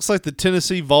 he looks like the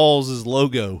Tennessee Vols'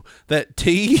 logo. That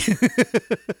T.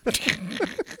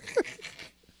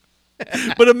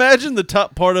 But imagine the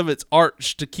top part of it's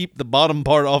arched to keep the bottom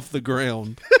part off the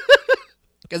ground.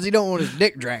 Because he don't want his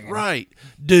dick dragging. Right.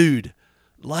 Dude,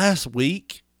 last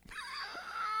week,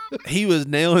 he was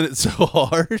nailing it so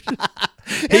hard.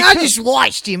 And I just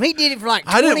watched him. He did it for like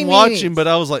 20 minutes. I didn't watch him, but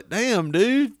I was like, damn,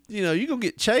 dude, you're going to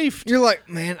get chafed. You're like,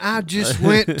 man, I just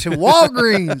went to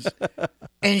Walgreens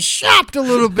and shopped a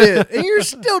little bit, and you're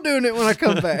still doing it when I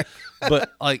come back.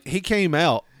 But, like, he came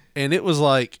out, and it was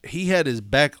like he had his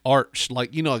back arched,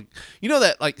 like, you know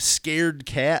that, like, scared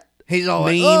cat? He's all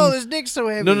like, oh, his dick's so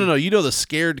heavy. No. You know the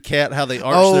scared cat, how they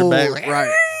arch their back?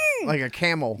 Right. Like a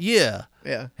camel. Yeah.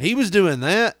 Yeah. He was doing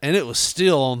that, and it was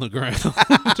still on the ground.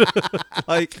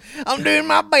 Like, I'm doing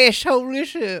my best. Hold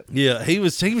this up. Yeah, he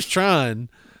was trying.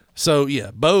 So,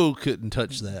 yeah, Bo couldn't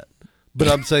touch that. But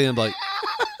I'm saying, like,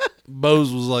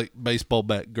 Bo's was like baseball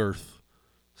bat girth.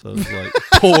 So it's like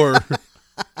poor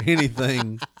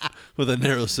anything with a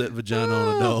narrow set vagina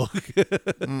on a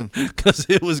dog. Because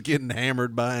it was getting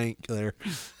hammered by Hank there.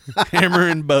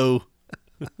 Hammering Bo.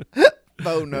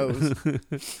 Bo knows.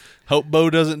 Hope Bo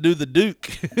doesn't do the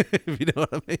Duke, if you know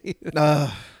what I mean.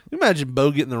 Imagine Bo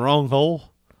getting the wrong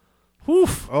hole.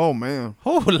 Woof. Oh, man.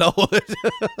 Oh, Lord.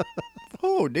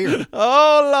 Oh, dear.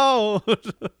 Oh,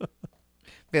 Lord.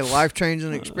 Be a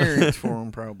life-changing experience for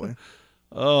him, probably.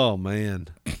 Oh, man.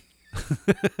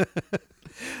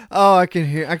 Oh, I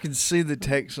can see the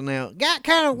text now. Got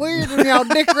kind of weird when y'all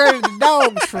decorated the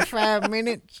dogs for 5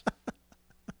 minutes.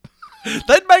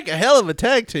 They'd make a hell of a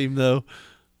tag team, though.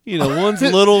 You know, one's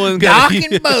little and Doc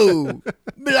and Bo.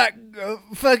 Be like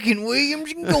fucking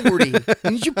Williams and Gordy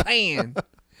in Japan.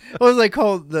 What was they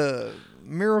called? The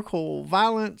Miracle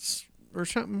Violence or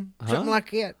something. Huh? Something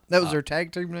like that. That was their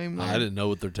tag team name there. I didn't know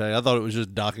what their tag. I thought it was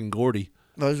just Doc and Gordy.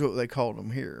 That's what they called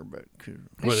them here, but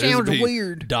Well, it sounds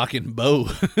weird. Doc and Bo.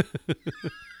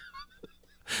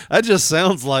 That just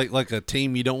sounds like a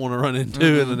team you don't want to run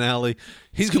into in an alley.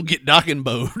 He's going to get Doc and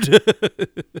Bowed.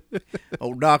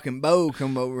 Old Doc and Bo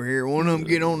come over here. One of them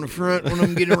get on the front, one of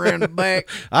them get around the back.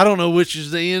 I don't know which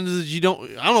is the end. I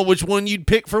don't know which one you'd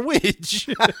pick for which.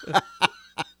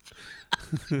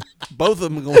 Both of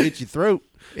them are going to hit your throat.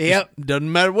 Yep.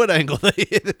 Doesn't matter what angle they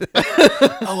hit.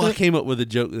 Oh, I came up with a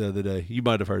joke the other day. You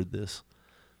might have heard this.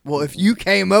 Well, if you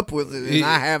came up with it, then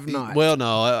I have not. Well,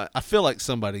 no, I feel like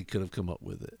somebody could have come up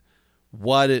with it.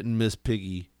 Why didn't Miss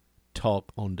Piggy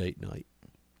talk on date night?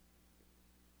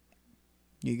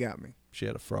 You got me. She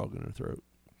had a frog in her throat.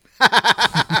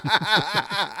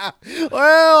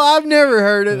 Well, I've never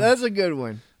heard it. That's a good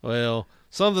one. Well,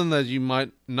 something that you might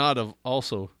not have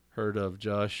also heard of,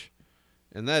 Josh,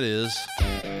 and that is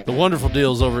the wonderful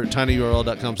deals over at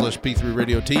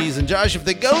tinyurl.com/P3RadioTees. And Josh, if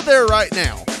they go there right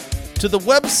now to the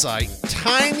website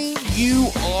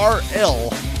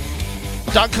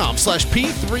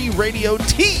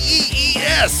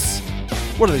tinyurl.com/P3RadioTees,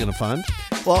 what are they going to find?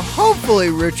 Well, hopefully,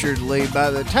 Richard Lee,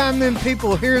 by the time them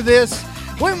people hear this,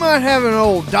 we might have an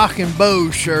old Doc and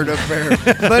Bo shirt up there.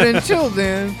 But until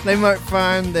then, they might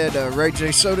find that Ray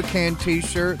J Soda Can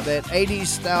t-shirt, that 80s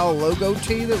style logo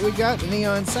tee that we got, the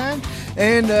neon sign,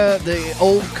 and the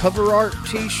old cover art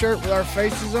t-shirt with our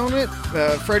faces on it,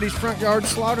 Freddy's Front Yard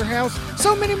Slaughterhouse,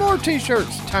 so many more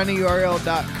t-shirts.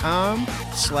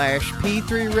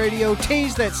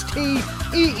 tinyurl.com/P3RadioTees. That's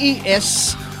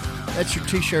TEES. That's your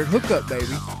t-shirt hookup, baby.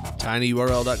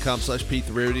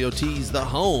 tinyurl.com/P3RadioTees, the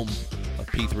home of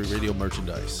P3 Radio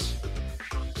merchandise.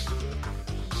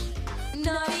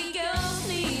 Naughty girls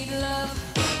need love.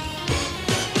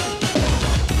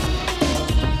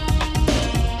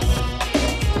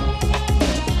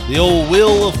 The old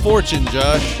Wheel of Fortune,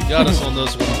 Josh, got us on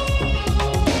this one.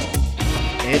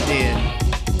 It did.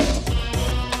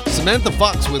 Samantha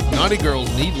Fox with Naughty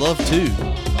Girls Need Love Too,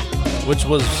 which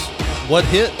was what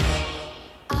hit?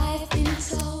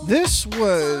 This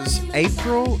was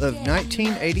April of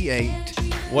 1988.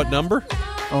 What number?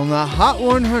 On the Hot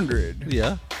 100.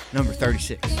 Yeah. Number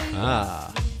 36.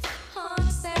 Ah.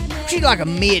 She's like a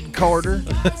mid-Carter.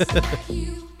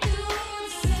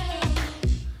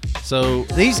 So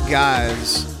these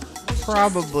guys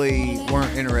probably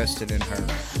weren't interested in her.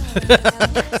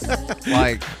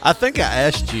 Like, I think I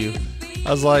asked you.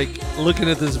 I was like looking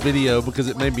at this video because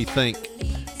it made me think,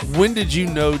 when did you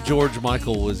know George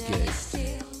Michael was gay?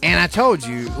 And I told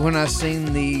you when I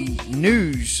seen the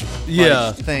news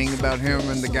thing about him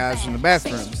and the guys in the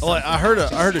bathroom. Like, I heard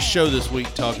a show this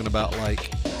week talking about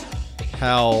like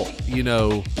how, you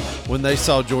know, when they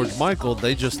saw George Michael,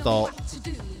 they just thought,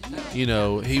 you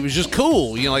know, he was just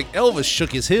cool. You know, like Elvis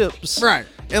shook his hips. Right.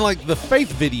 And like the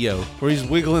Faith video where he's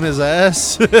wiggling his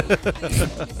ass.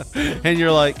 And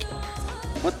you're like,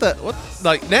 what?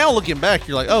 Like, now looking back,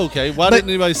 you're like, oh, okay, why didn't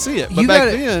anybody see it? But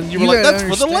back then, you were like, that's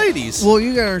for the ladies. Well,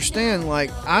 you gotta understand, like,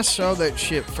 I saw that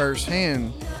shit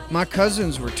firsthand. My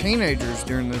cousins were teenagers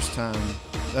during this time.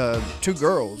 2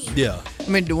 girls. Yeah. I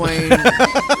mean, Dwayne.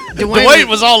 Dwayne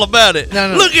was all about it.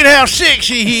 No. Look at how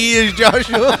sexy he is,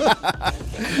 Joshua.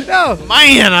 No.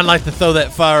 Man, I'd like to throw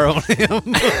that fire on him.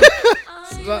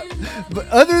 But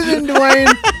other than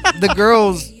Dwayne, the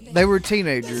girls, they were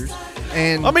teenagers.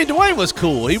 And I mean, Dwayne was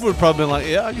cool. He would have probably been like,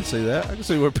 yeah, I can see that. I can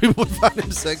see where people would find him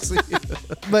sexy.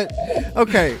 But,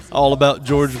 okay. All about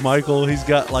George Michael. He's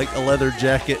got like a leather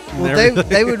jacket and well,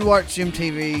 they would watch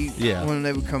MTV Yeah. when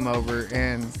they would come over.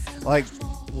 And, like,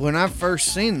 when I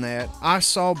first seen that, I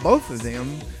saw both of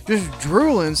them just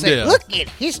drooling, saying, look at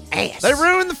his ass. They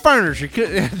ruined the furniture. You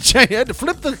had to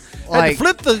flip the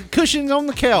cushions on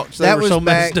the couch. They were so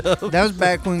messed up. That was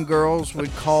back when girls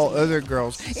would call other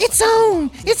girls, it's on,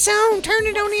 turn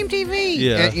it on MTV.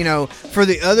 Yeah. And, you know, for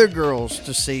the other girls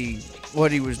to see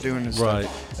what he was doing and stuff. Right.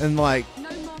 And, like,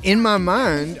 in my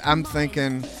mind, I'm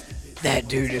thinking, that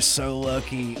dude is so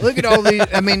lucky. Look at all these.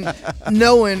 I mean,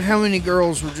 knowing how many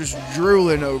girls were just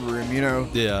drooling over him, you know.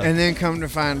 Yeah. And then come to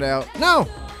find out, no,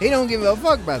 he don't give a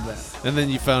fuck about that. And then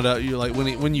you found out, you're like,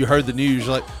 when you heard the news,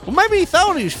 you're like, well, maybe he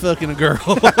thought he was fucking a girl.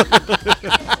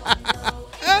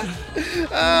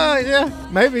 Yeah,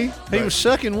 maybe. He was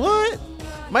sucking what?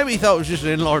 Maybe he thought it was just an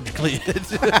enlarged clit.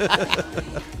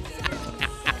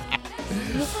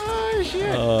 Oh,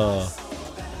 shit.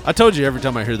 I told you every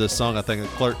time I hear this song, I think of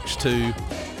Clerks 2,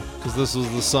 because this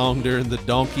was the song during the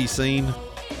donkey scene.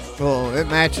 Well, it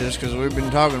matches because we've been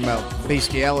talking about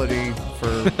bestiality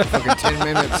for fucking 10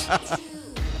 minutes.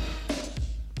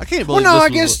 I can't Well, believe no, this I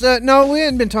was guess no, we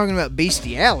hadn't been talking about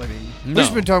bestiality. We've No.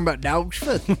 just been talking about dogs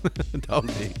fucking. dog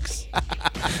dicks.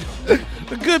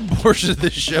 A good portion of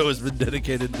this show has been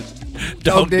dedicated to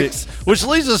dog dicks, which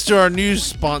leads us to our news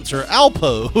sponsor,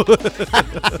 Alpo.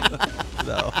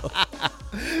 No.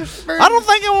 I don't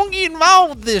think I want to get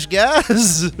involved with this,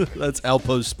 guys. That's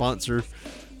Alpo's sponsor,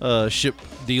 ship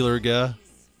dealer guy.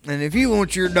 And if you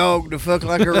want your dog to fuck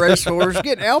like a racehorse,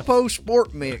 get Alpo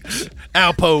Sport Mix.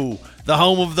 Alpo, the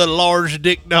home of the large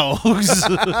dick dogs.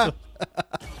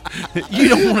 You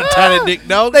don't want a tiny dick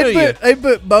dog, do you? They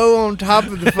put Bo on top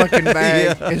of the fucking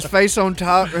bag, his face on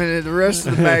top, and the rest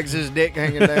of the bag's his dick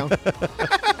hanging down.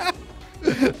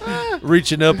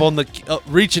 Reaching up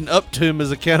to him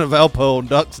is a can of Alpo on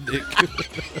Doc's dick.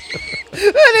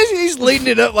 He's leading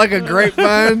it up like a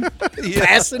grapevine,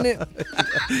 passing it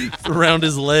around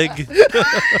his leg.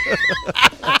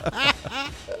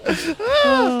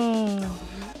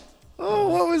 Oh,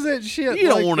 what was that shit? You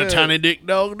don't want a tiny dick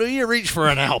dog, do you? Reach for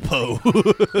an Alpo.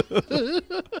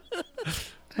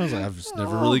 I was like, I've just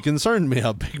never really concerned me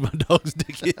how big my dog's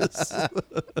dick is.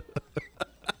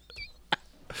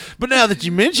 But now that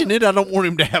you mention it, I don't want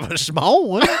him to have a small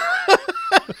one.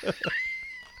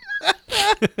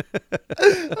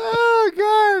 Oh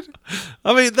God!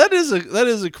 I mean, that is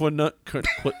a conundrum.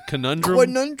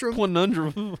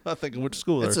 Conundrum. I think I went to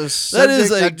school there. It's a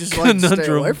subject I just like to stay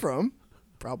away from.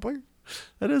 Probably.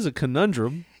 That is a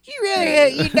conundrum.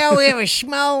 You don't have a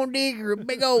small dick or a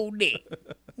big old dick.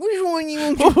 Which one you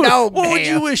want your dog What to would have?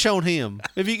 you wish on him?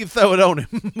 If you could throw it on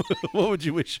him, what would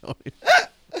you wish on him?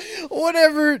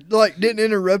 Whatever, didn't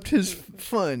interrupt his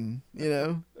fun,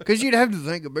 Because you'd have to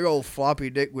think a big old floppy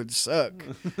dick would suck.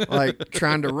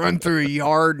 Trying to run through a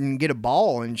yard and get a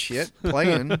ball and shit,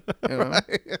 playing,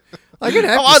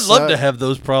 I'd love to have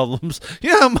those problems.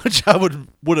 You know how much I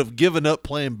would have given up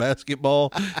playing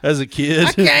basketball as a kid?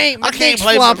 I can't. I can't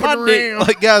play with my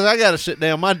dick. Guys, I got to sit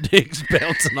down. My dick's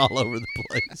bouncing all over the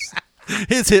place.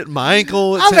 It's hitting my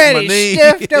ankle. It's hitting my knee. I've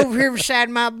had it stuffed over here beside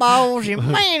my balls,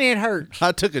 and man, it hurts.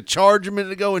 I took a charge a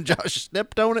minute ago, and Josh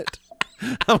stepped on it.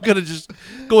 I'm gonna just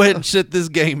go ahead and shut this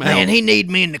game out. Man, he need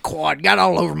me in the quad. Got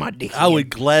all over my dick. I would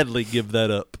gladly give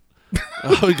that up.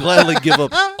 I would gladly give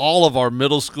up all of our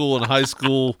middle school and high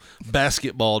school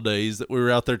basketball days that we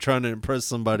were out there trying to impress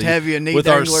somebody. Have you a knee with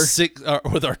dangler?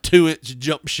 With our 2-inch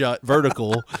jump shot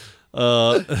vertical.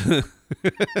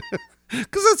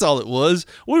 Because that's all it was.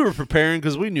 We were preparing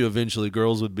because we knew eventually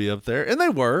girls would be up there, and they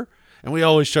were. And we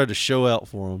always tried to show out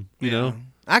for them, you know?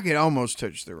 I could almost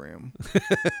touch the rim.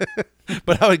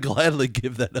 But I would gladly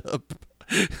give that up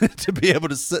to be able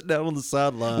to sit down on the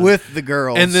sideline. With the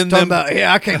girls. And then talking about,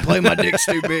 I can't play, my dick's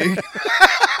too big.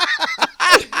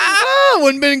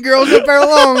 Wouldn't been girls up there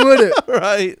long, would it?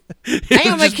 Right.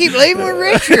 Damn, they keep leaving with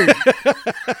Richard.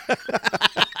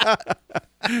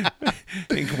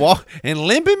 And walk and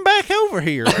limp him back over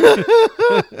here.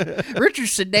 Richard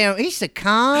sit down. He's so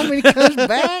calm when he comes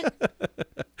back.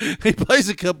 He plays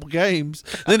a couple games,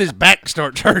 then his back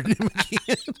starts hurting him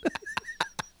again.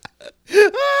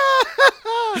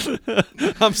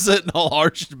 I'm sitting all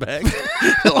arched back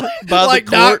by the court.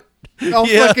 Doc, all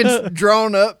fucking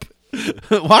drawn up.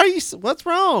 Why are you? What's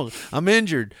wrong? I'm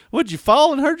injured. Would you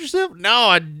fall and hurt yourself? No,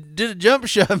 I did a jump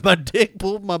shot. And my dick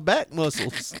pulled my back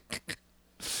muscles.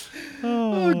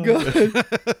 Oh God!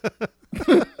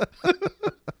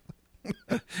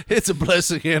 It's a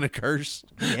blessing and a curse.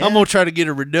 Yeah. I'm gonna try to get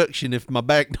a reduction if my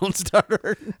back don't start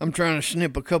hurting. I'm trying to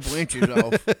snip a couple inches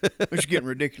off. It's getting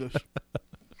ridiculous.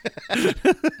 You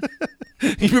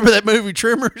remember that movie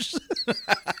Tremors?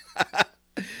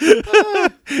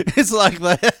 It's like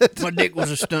that. My dick was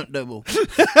a stunt double.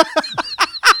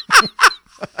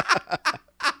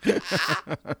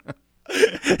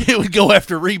 It would go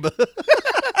after Reba.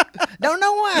 Don't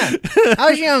know why. I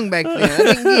was young back then. I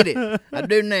didn't get it. I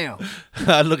do now.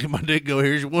 I look at my dick and go,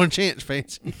 here's your one chance,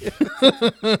 fancy.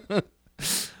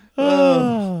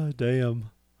 Oh,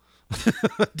 damn.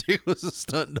 My dick was a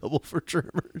stunt double for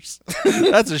Tremors.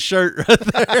 That's a shirt right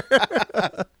there.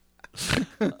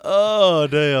 Oh,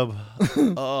 damn.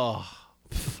 Oh,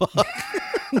 fuck.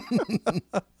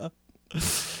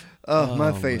 Oh,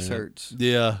 my face hurts.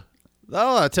 Yeah.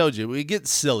 Oh, I told you, we get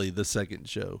silly the second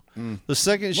show. The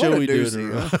second show we do it.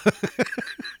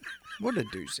 What a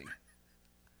doozy.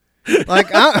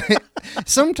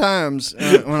 Sometimes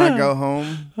when I go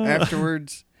home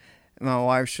afterwards, my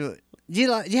wife, she'll,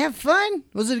 did you have fun?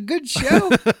 Was it a good show?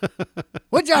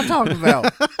 What y'all talking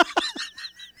about?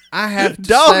 I have to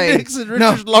Dog say, dicks and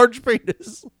Richard's large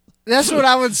penis. That's what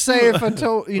I would say if I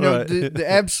told Right. the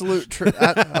absolute truth.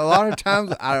 A lot of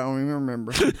times I don't even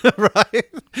remember, Right?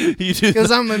 You do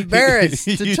because I'm embarrassed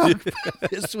to talk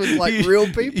about this with real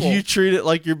people. You treat it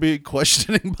like you're being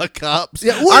questioning by cops.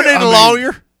 Yeah, I need a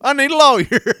lawyer. I need a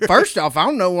lawyer. First off, I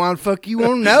don't know why the fuck you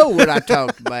want to know what I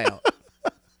talked about.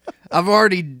 I've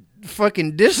already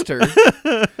fucking dissed her.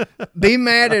 Be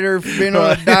mad at her for being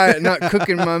on a diet and not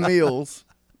cooking my meals.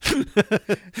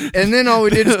 And then all we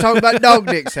did is talk about dog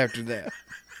dicks after that.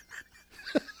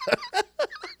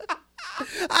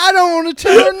 I don't want to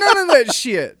tell her none of that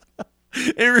shit.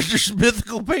 Richard's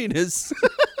mythical penis.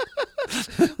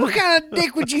 What kind of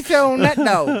dick would you throw on that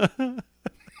dog?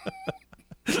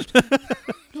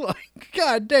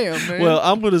 God damn, man. Well,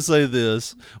 I'm going to say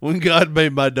this. When God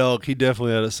made my dog, he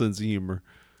definitely had a sense of humor.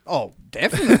 Oh,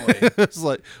 definitely. It's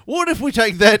like, what if we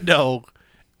take that dog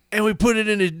and we put it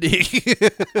in his dick?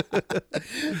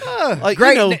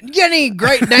 Great, you any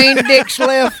Great Dane dicks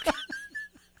left?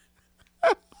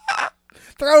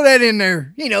 Throw that in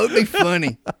there. It'd be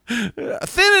funny. Thin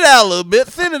it out a little bit.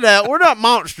 Thin it out. We're not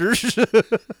monsters.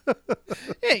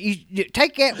 Yeah, you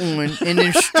take that one and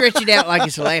then stretch it out like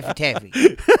it's a Laffy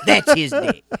Taffy. That's his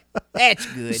dick. That's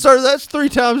good. Sir, that's 3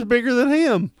 times bigger than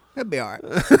him. That'd be all right.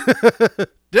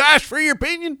 Did I ask for your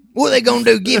opinion? What are they going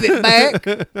to do, give it back?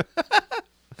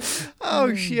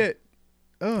 Oh, shit.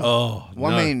 Oh,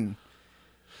 well, no. I mean,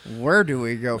 where do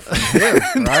we go from here,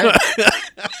 right?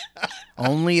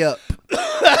 Only up.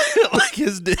 Like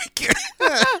his dick.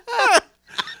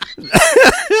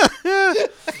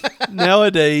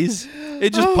 Nowadays,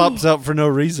 it just pops out for no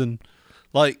reason.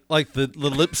 Like the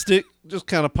lipstick just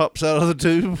kind of pops out of the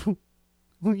tube.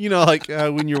 Like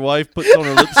when your wife puts on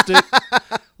her lipstick.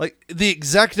 Like the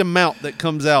exact amount that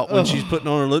comes out when she's putting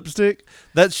on her lipstick,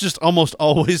 that's just almost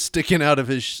always sticking out of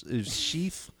his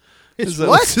sheath. His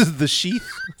what? The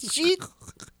sheath? Sheath?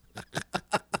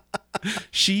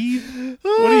 Sheath?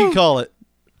 What do you call it?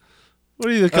 What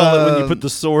do you call it when you put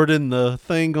the sword in the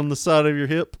thing on the side of your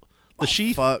hip? The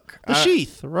sheath? Fuck. The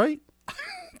sheath, right?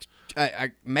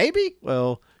 I maybe?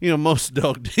 Well, most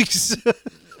dog dicks.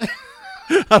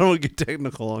 I don't want to get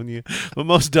technical on you, but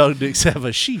most dog dicks have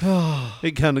a sheath.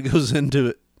 It kind of goes into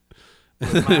it.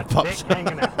 And then it pops out.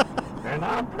 Hanging out. And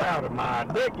I'm proud of my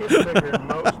dick. It's bigger than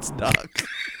most. Doc.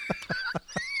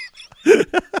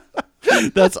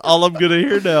 That's all I'm going to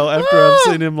hear now after I've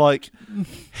seen him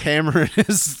hammering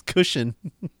his cushion.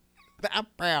 I'm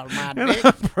proud of my And dick.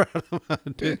 I'm proud of my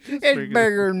dick. It's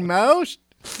bigger than most.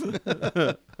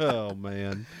 Oh,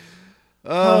 man.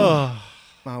 Oh,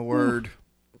 my word.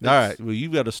 All right. Well,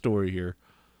 you've got a story here.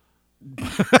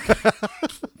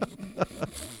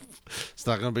 It's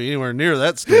not going to be anywhere near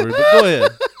that story, but go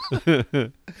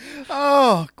ahead.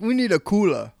 Oh, we need a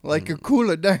cooler. Like a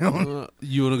cooler down.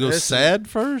 You want to go sad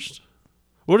first?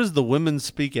 What does the women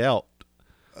speak out?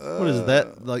 What is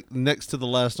that? Like next to the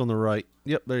last on the right.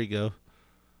 Yep, there you go.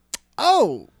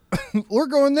 Oh, we're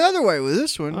going the other way with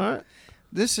this one. All right.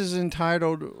 This is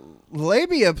entitled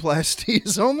Labiaplasty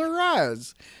is on the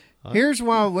Rise. Here's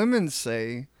why women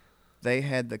say they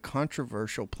had the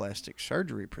controversial plastic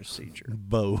surgery procedure.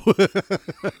 Bo.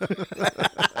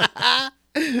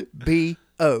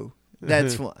 B-O.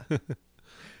 That's why.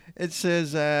 It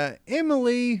says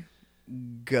Emily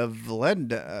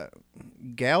Galvalden.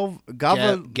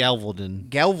 Galvalden.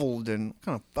 What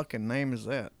kind of fucking name is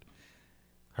that?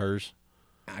 Hers.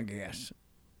 I guess.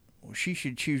 Well, she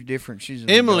should choose different. She's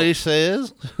an Emily adult.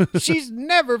 says She's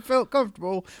never felt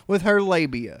comfortable with her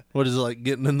labia. what is it, like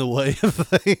getting in the way of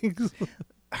things?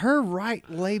 Her right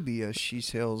labia, she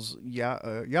tells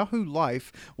Yahoo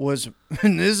Life, was,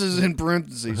 and this is in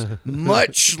parentheses,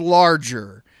 much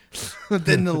larger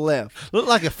than the left. Look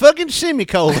like a fucking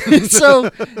semicolon. So,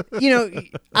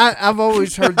 I've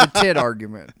always heard the tit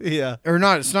argument. Yeah. Or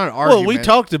not, it's not an argument. Well, we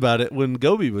talked about it when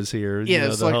Gobi was here. Yeah,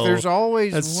 it's like there's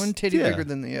always one titty yeah, bigger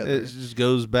than the other. It just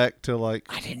goes back to like...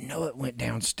 I didn't know it went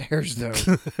downstairs, though.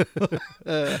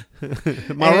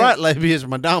 My right labia is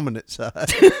my dominant side.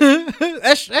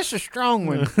 That's a strong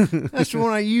one. That's the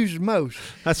one I use most.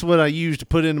 That's what I use to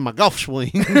put into my golf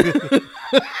swing.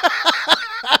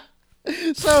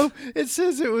 So it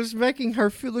says it was making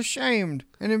her feel ashamed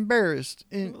and embarrassed.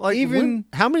 And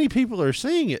how many people are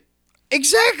seeing it?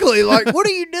 Exactly. Like, what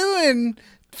are you doing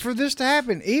for this to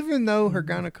happen? Even though her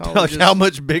gynecologist... Like, how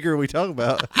much bigger are we talking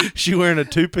about? She wearing a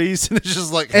two-piece and it's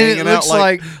just like and hanging out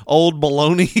like old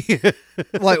baloney.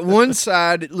 Like one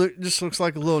side, it just looks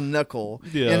like a little knuckle.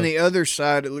 Yeah. And the other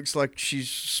side, it looks like she's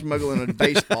smuggling a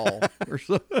baseball or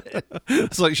something.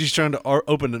 It's like she's trying to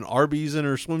open an Arby's in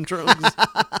her swim trunks.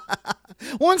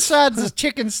 One side's a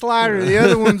chicken slider, the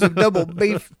other one's a double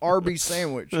beef Arby's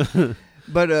sandwich.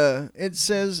 But it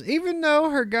says, even though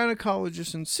her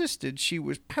gynecologist insisted she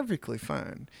was perfectly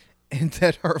fine and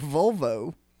that her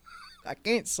Volvo, I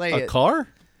can't say it. A car?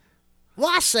 Well,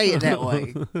 I say it that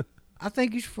way. I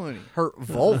think it's funny. Her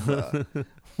vulva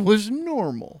was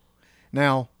normal.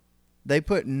 Now, they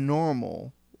put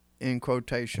normal in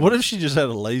quotation. What if she just had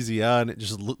a lazy eye and it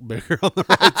just looked bigger on the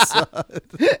right side?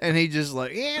 And he just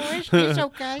like, yeah, it's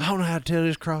okay. I don't know how to tell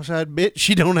this cross-eyed bitch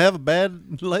she don't have a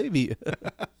bad labia.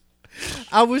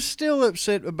 I was still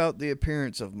upset about the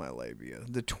appearance of my labia.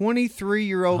 The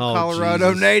 23-year-old Colorado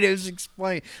Jesus. natives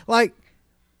explain, like,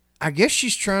 I guess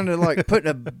she's trying to like put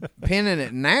a pin in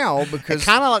it now because It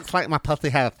kind of looks like my pussy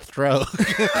had a stroke.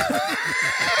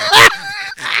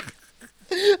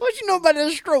 what you know about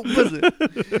that stroke pussy?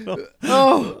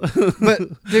 Oh,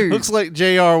 but dude, Looks like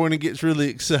JR when he gets really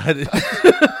excited.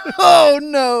 oh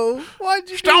no! Why'd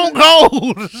you Stone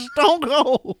Cold! Stone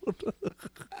Cold!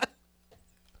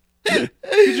 Could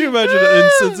you imagine an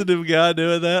insensitive guy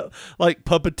doing that? Like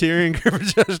puppeteering her?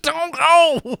 Stone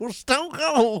Cold! Stone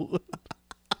Cold!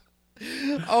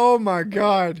 Oh my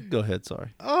God! Go ahead, sorry.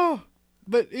 Oh,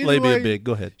 but anyway, Labia big,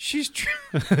 go ahead. She's Did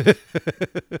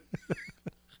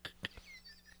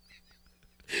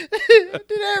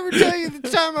I ever tell you the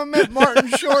time I met Martin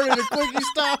Short at a quickie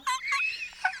stop?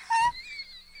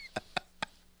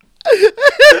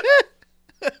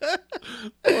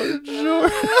 Martin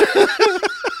Short.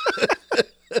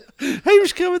 He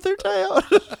was coming through town.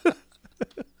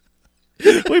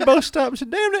 We both stopped and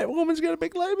said, damn, that woman's got a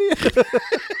big labia.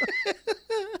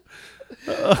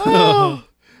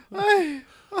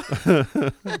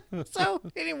 So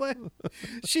anyway,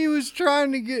 she was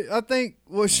trying to get, I think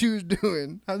what she was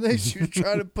doing, I think she was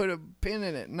trying to put a pin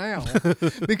in it now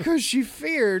because she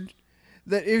feared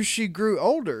that if she grew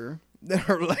older, that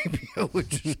her labia would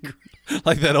just grow.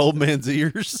 Like that old man's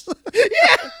ears.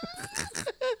 Yeah.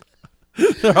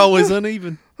 They're always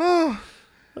uneven. Oh.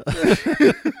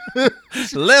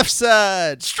 Left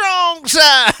side, strong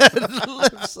side,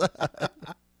 left side.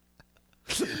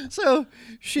 So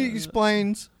she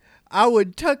explains, I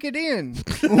would tuck it in. She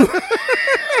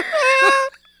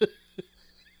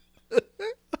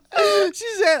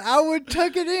said, I would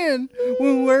tuck it in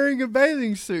when wearing a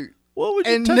bathing suit. What would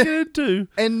you tuck it into?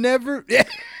 And never.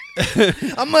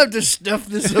 I'm going to have to stuff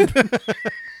this up.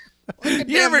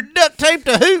 You ever duct taped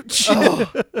a hooch?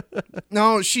 Oh.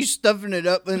 No, she's stuffing it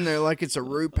up in there like it's a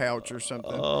roux pouch or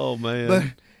something. Oh,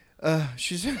 man. But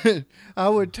she said, I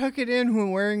would tuck it in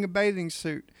when wearing a bathing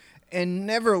suit and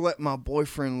never let my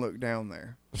boyfriend look down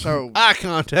there. So eye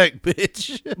contact,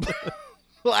 bitch.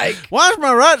 Like, why does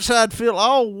my right side feel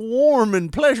all warm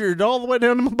and pleasured all the way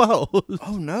down to my balls?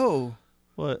 Oh, no.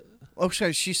 What?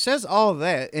 Okay, she says all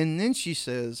that, and then she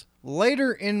says,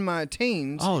 later in my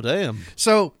teens. Oh, damn.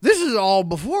 So this is all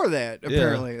before that,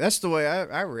 apparently. Yeah. That's the way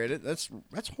I read it. That's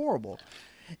horrible.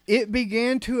 It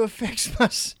began to affect my...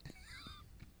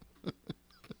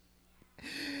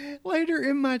 later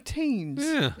in my teens.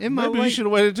 Yeah, in my maybe you should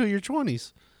have waited until your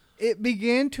 20s. It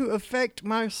began to affect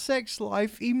my sex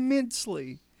life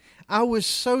immensely. I was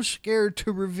so scared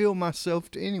to reveal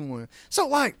myself to anyone. So,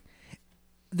 like,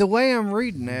 the way I'm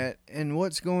reading that and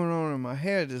what's going on in my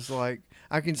head is like,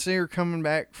 I can see her coming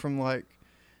back from like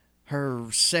her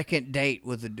second date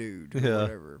with a dude or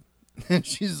whatever. And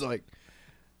she's like,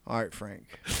 all right,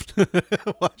 Frank.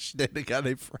 Why she dated a guy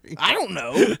named Frank? I don't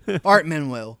know. All right,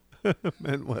 Manuel.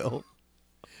 Manuel.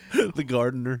 The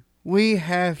gardener. We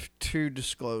have to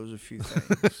disclose a few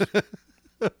things.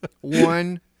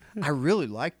 One, I really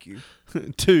like you.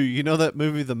 Two, you know that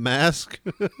movie The Mask?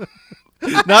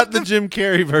 Not the Jim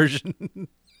Carrey version.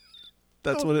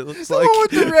 That's what it looks like. The one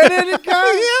with the redheaded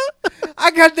guy? Yeah. I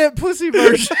got that pussy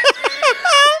version.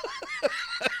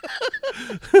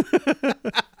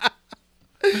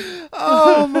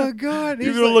 Oh, my God.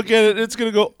 You're going to look at it, it's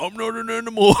going to go, I'm not an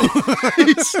animal.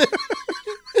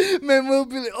 Man, we'll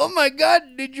be like, oh, my God,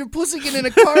 did your pussy get in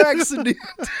a car accident?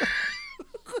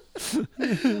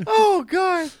 Oh,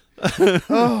 God.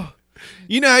 Oh.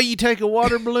 You know how you take a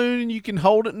water balloon and you can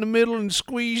hold it in the middle and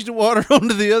squeeze the water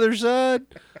onto the other side?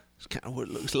 That's kind of what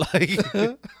it looks like.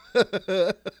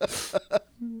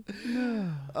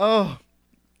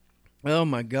 Oh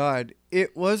my God.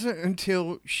 It wasn't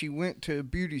until she went to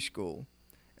beauty school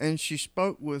and she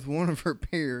spoke with one of her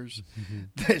peers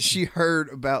that she heard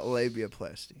about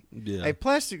labiaplasty. Yeah. A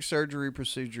plastic surgery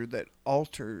procedure that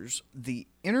alters the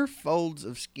inner folds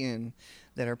of skin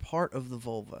that are part of the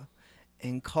vulva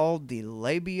and called the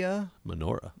labia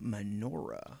minora.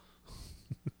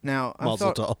 Now, I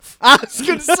Mazel tov. I was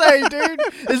going to say, dude,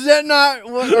 is that not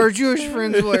what our Jewish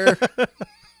friends wear?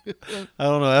 I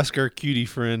don't know. Ask our cutie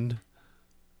friend.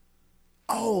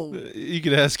 Oh, You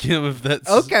could ask him if that's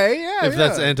okay. Yeah, if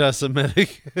that's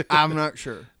anti-Semitic. I'm not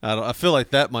sure. I feel like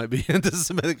that might be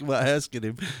anti-Semitic by asking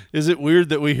him. Is it weird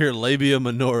that we hear labia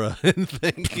minora and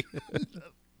think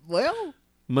Well,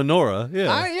 menorah?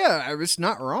 Yeah, yeah. It's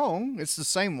not wrong. It's the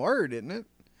same word, isn't it?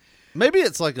 maybe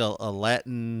it's like a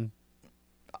Latin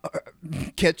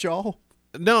catch-all.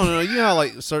 No. You know how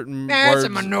like certain That's words. a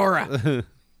menorah.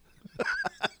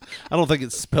 I don't think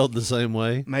it's spelled the same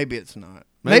way. Maybe it's not.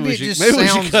 Maybe it just we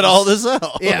sounds should cut all this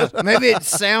out. Yeah, maybe it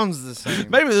sounds the same.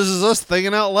 Maybe this is us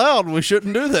thinking out loud, and we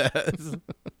shouldn't do that.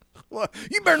 Well,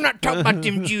 you better not talk about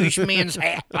them Jewish men's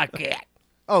hat like that.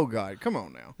 Oh God, come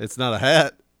on now. It's not a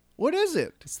hat. What is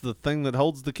it? It's the thing that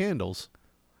holds the candles.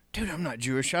 Dude, I'm not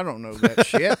Jewish. I don't know that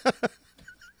shit.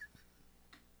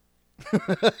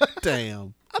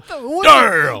 Damn. I thought,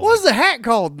 what was the hat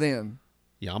called then?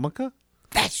 Yarmulke?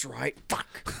 That's right. Fuck.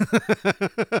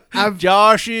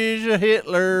 Josh is a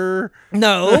Hitler.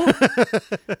 No.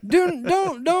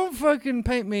 don't fucking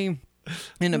paint me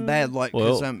in a bad light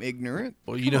because I'm ignorant.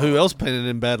 Well, you know who else painted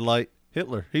in bad light?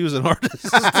 Hitler. He was an artist.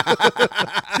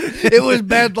 It was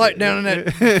bad light down in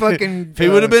that fucking... If he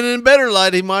would have been in better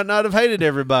light, he might not have hated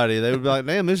everybody. They would be like,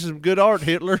 damn, this is good art,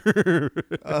 Hitler. It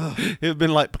would have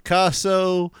been like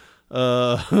Picasso...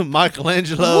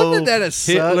 Michelangelo, Wouldn't that have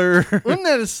Hitler. sucked? Wouldn't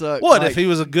that have sucked? What like, if he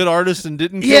was a good artist and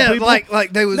didn't kill people?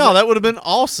 like they was. No, that would have been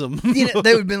awesome. You know,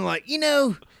 they would have been like,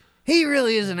 he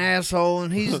really is an asshole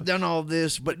and he's done all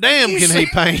this, but damn, can he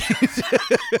paint? He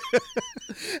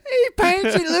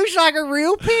paints. It looks like a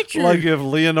real picture. Like if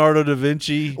Leonardo da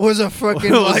Vinci was a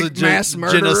fucking mass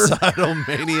murderer, genocidal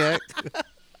maniac.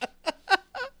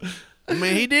 I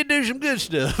mean, he did do some good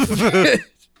stuff.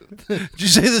 Did you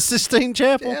see the Sistine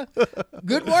Chapel? Yeah.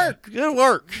 Good work. Good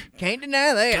work. Can't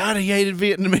deny that. God, he hated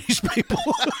Vietnamese people.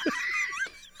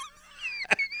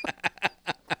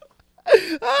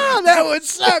 Oh, that would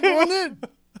suck, wouldn't it?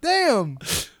 Damn.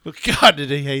 God, did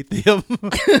he hate them?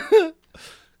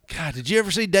 God, did you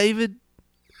ever see David?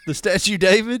 The statue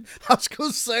David? I was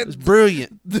going to say. It's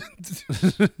brilliant.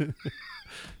 The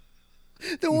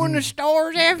one the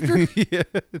stars after? Yeah,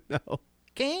 no.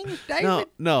 King David?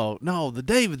 No, the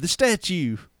David, the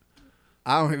statue.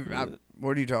 What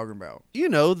are you talking about? You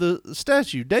know, the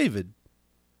statue, David.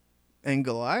 And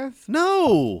Goliath?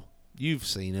 No. You've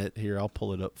seen it. Here, I'll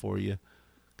pull it up for you.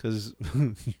 Because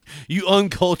you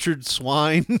uncultured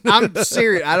swine. I'm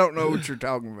serious. I don't know what you're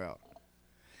talking about.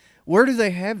 Where do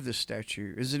they have this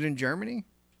statue? Is it in Germany?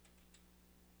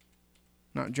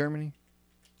 Not Germany?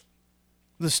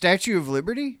 The Statue of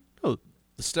Liberty? Oh,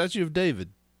 the Statue of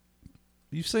David.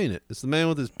 You've seen it. It's the man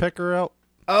with his pecker out.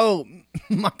 Oh,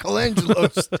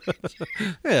 Michelangelo's.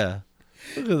 Yeah.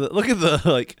 Look at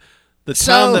the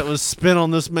time that was spent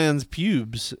on this man's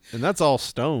pubes, and that's all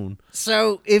stone.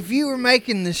 So, if you were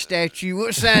making the statue,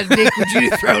 what size dick would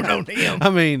you have thrown on him? I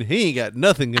mean, he ain't got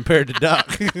nothing compared to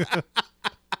Doc.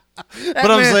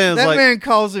 I'm saying that man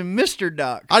calls him Mr.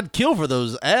 Doc. I'd kill for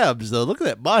those abs, though. Look at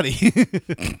that body.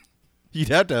 You'd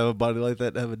have to have a body like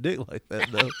that to have a dick like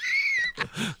that, though.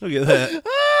 Look at that.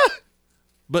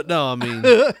 But no, I mean,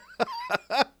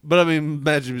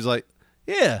 imagine he's like,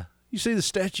 yeah, you see the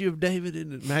statue of David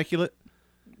in Immaculate?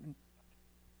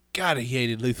 God, he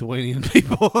hated Lithuanian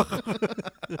people.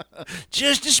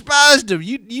 Just despised them.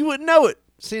 You wouldn't know it,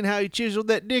 seeing how he chiseled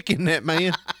that dick in that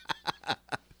man.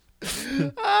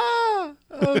 Oh,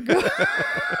 God.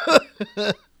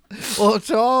 Well,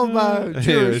 to all my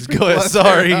Jewish people, go ahead.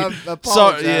 Sorry. I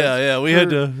apologize. Yeah. We had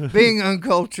to being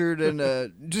uncultured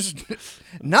and just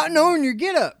not knowing your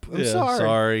get up. I'm sorry.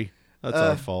 Sorry, that's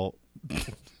our fault.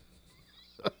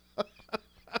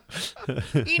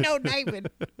 You know,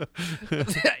 David.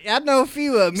 I know a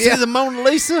few of them. See the Mona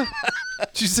Lisa?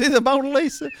 Did you see the Mona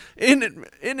Lisa? Isn't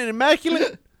it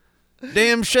immaculate?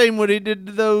 Damn shame what he did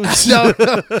to those. No,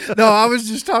 I was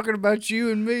just talking about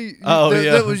you and me. Oh,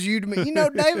 yeah. That was you to me. You know,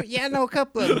 David? Yeah, I know a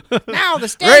couple of them. Now the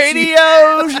statue.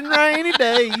 Radios and rainy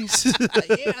days.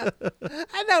 Yeah.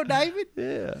 I know, David.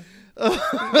 Yeah.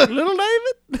 Little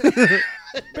David.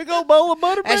 Big old bowl of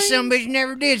butter. That some bitch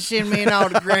never did send me an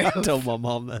autograph. I told my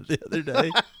mom that the other day.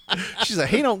 She's like,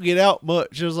 he don't get out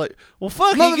much. I was like, well,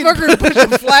 fuck. Motherfucker put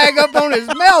the flag up on his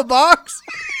mailbox.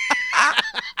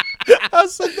 I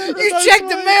said that. You check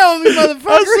the mail, you motherfucker.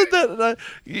 I said that.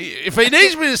 If he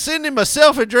needs me to send him a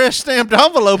self-addressed stamped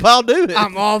envelope, I'll do it.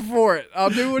 I'm all for it. I'll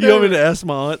do whatever. You want me to ask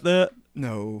my aunt that?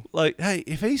 No. Like, hey,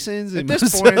 if he sends him at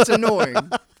this point, it's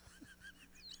annoying.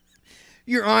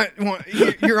 Your aunt's gonna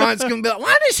be like,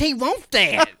 why does he want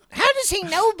that? How does he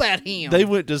know about him? They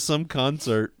went to some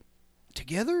concert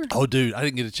together. Oh, dude, I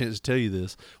didn't get a chance to tell you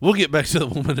this. We'll get back to the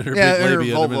woman and her big baby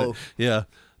in a Volvo. minute. Yeah.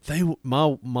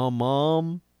 my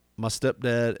mom, my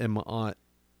stepdad, and my aunt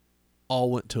all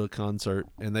went to a concert,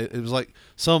 and it was like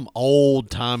some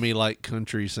old timey like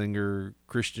country singer,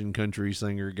 Christian country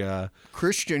singer guy.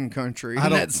 Christian country,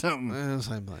 that's something.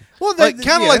 Same thing. Well, like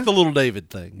kind of like the Little David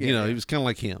thing. You know, he was kind of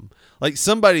like him, like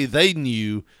somebody they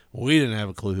knew. We didn't have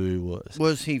a clue who he was.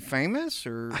 Was he famous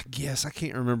or? I guess I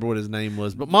can't remember what his name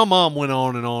was, but my mom went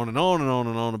on and on and on and on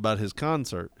and on about his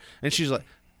concert, and she's like,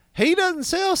 "He doesn't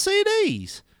sell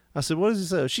CDs." I said, "What does he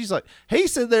sell?" She's like, "He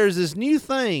said there's this new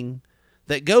thing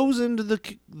that goes into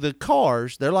the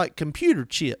cars. They're like computer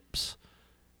chips."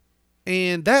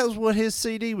 And that was what his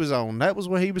CD was on. That was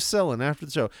what he was selling after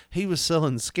the show. He was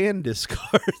selling ScanDisc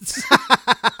cards.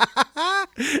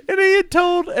 And he had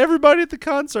told everybody at the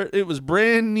concert it was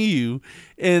brand new,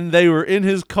 and they were in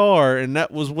his car, and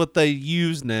that was what they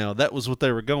used now. That was what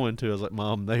they were going to. I was like,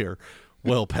 Mom, they are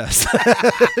well past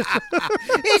that.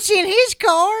 It's in his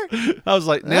car. I was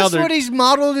like, now that's what he's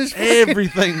modeled his.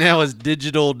 Everything now is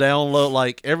digital download.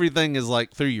 Like everything is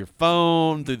like through your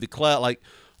phone, through the cloud. Like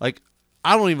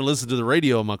I don't even listen to the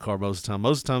radio in my car most of the time.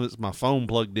 Most of the time it's my phone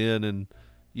plugged in, and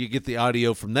you get the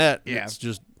audio from that. Yeah. It's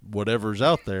just whatever's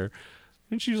out there.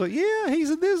 And she was like, "Yeah," he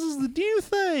said, "this is the new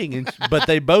thing." But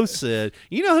they both said,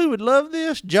 "You know who would love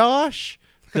this? Josh."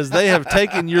 Because they have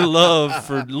taken your love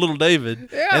for Little David.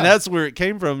 Yeah. And that's where it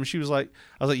came from. She was like,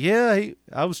 I was like, "Yeah,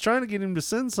 I was trying to get him to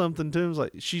send something to him."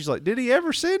 She's like, "Did he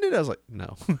ever send it?" I was like,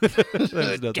 "No."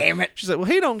 Damn it. She's like, "Well,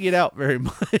 he don't get out very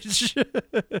much."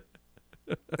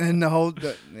 And the whole,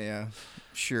 yeah,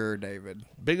 sure, David.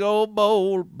 Big old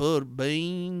bowl of butter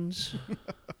beans.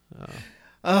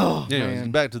 Oh, anyways,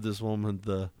 man. Back to this woman,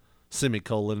 the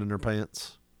semicolon in her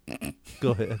pants.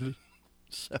 Go ahead.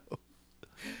 So,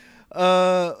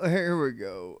 here we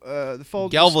go. The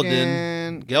fold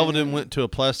Galvin went to a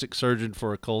plastic surgeon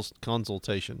for a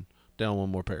consultation. Down one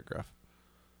more paragraph.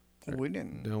 We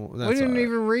didn't. We didn't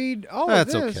even read all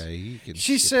that's of this. That's okay. You can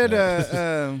she said,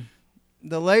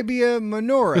 the labia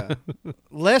minora,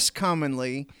 less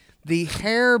commonly, the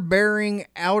hair-bearing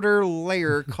outer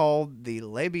layer called the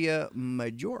labia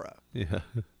majora. Yeah.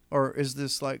 Or is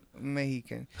this like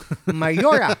Mexican?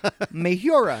 Mayora.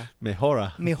 Mejora.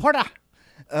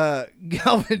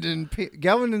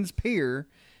 Galvin's peer.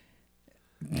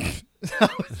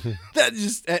 That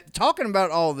just talking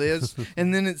about all this,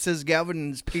 and then it says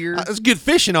Galvin's peer. It's good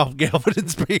fishing off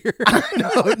Galvin's peer.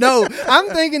 No, I'm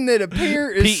thinking that a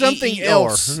peer is something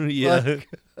else. Yeah.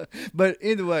 But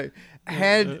anyway,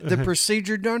 had the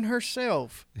procedure done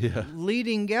herself, yeah,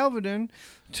 leading Galvin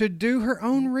to do her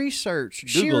own research.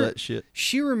 Google that shit.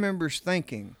 She remembers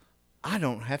thinking, "I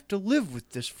don't have to live with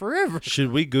this forever."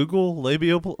 Should we Google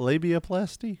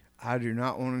labiaplasty? I do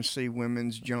not want to see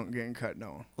women's junk getting cut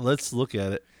on. Let's look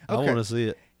at it. Okay. I want to see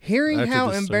it. Hearing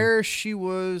how embarrassed she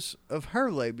was of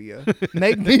her labia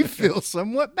made me feel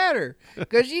somewhat better.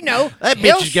 Because, that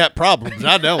bitch has got problems.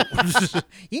 I don't.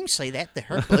 You can say that to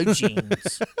her blue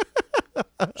jeans.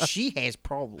 She has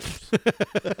problems.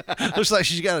 Looks like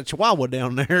she's got a chihuahua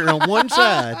down there on one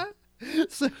side.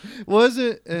 So,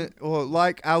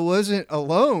 like I wasn't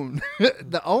alone.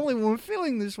 The only one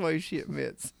feeling this way, she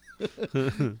admits.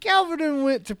 Galvin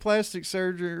went to a plastic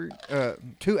surgeon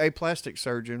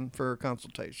for a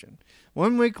consultation.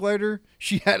 1 week later,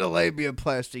 she had a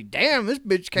labiaplasty. Damn, this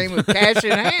bitch came with cash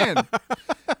in hand.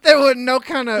 There wasn't no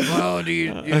kind of,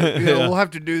 we'll have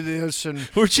to do this. And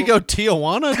where'd she go,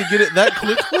 Tijuana, to get it that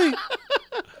quickly?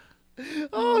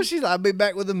 Oh, she's like, "I'll be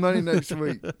back with the money next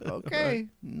week." Okay,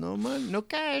 no money, no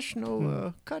cash,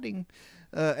 no cutting.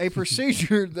 A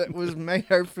procedure that was made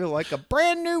her feel like a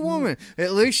brand new woman.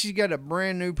 At least she's got a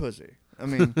brand new pussy. I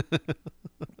mean,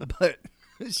 but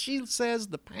she says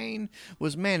the pain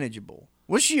was manageable.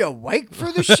 Was she awake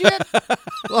for the shit?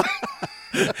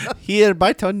 Here,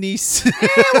 bite on niece. Yeah,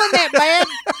 it wasn't that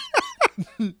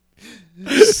bad.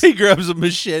 He grabs a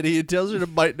machete and tells her to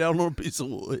bite down on a piece of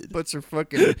wood. Puts her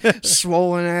fucking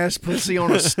swollen ass pussy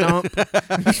on a stump.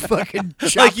 And fucking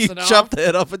chops like you it off. chop the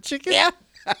head off a chicken? Yeah.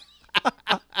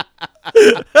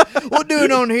 We'll do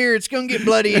it on here. It's gonna get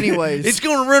bloody anyways. It's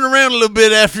gonna run around a little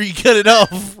bit after you cut it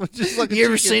off. Just like you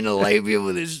ever seen a labia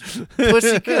with his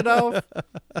pussy cut off?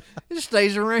 It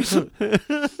stays around.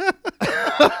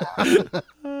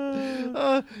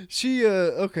 She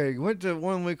went to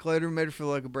 1 week later, made her feel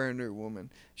like a brand new woman.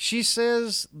 She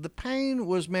says the pain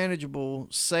was manageable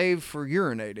save for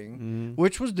urinating,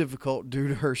 which was difficult due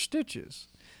to her stitches.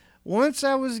 Once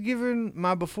I was given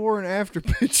my before and after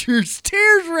pictures,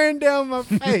 tears ran down my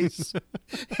face,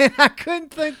 and I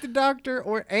couldn't thank the doctor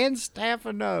and staff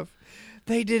enough.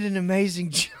 They did an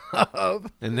amazing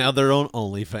job. And now they're on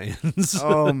OnlyFans.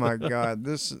 Oh my God!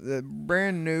 This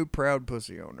brand new proud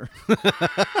pussy owner.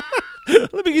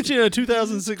 Let me get you a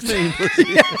 2016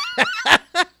 pussy.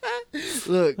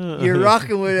 Look, you're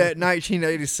rocking with that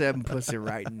 1987 pussy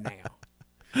right now.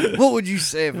 What would you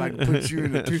say if I could put you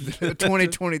in a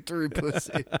 2023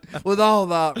 pussy with all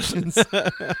the options?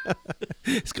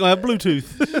 It's gonna have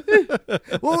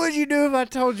Bluetooth. What would you do if I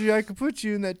told you I could put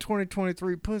you in that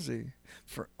 2023 pussy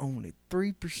for only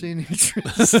 3%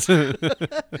 interest?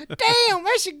 Damn,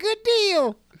 that's a good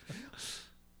deal.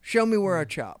 Show me where I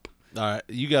chop. All right,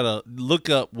 you gotta look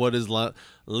up what is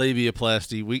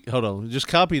labiaplasty. Hold on, just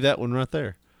copy that one right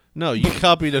there. No, you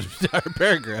copied an entire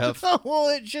paragraph. Oh, well,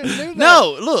 it shouldn't do that.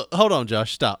 No, look, hold on,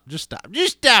 Josh. Stop. Just stop.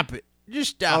 Just stop it.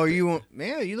 Just stop. Oh, it. you want?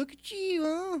 Yeah, you look at you,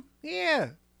 huh? Yeah.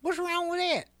 What's wrong with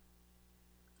that?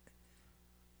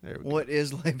 There we go. What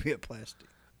is labiaplasty?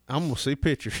 I'm gonna see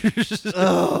pictures.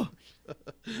 Oh.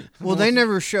 Well, they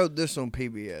never showed this on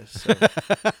PBS.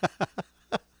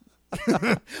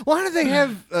 So. Why do they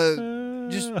have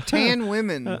just tan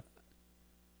women?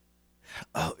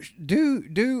 Oh, Are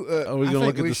we gonna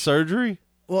look at the surgery?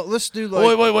 Well, let's do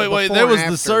like. Wait. There was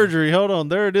the surgery. Hold on.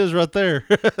 There it is right there.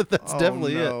 That's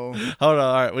definitely it. Hold on. All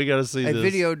right. We got to see this. this.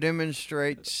 Video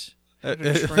demonstrates. They're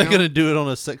going to do it on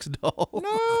a sex doll.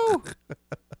 No.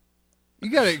 You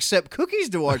got to accept cookies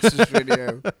to watch this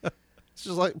video. It's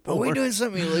just like porn. Are we doing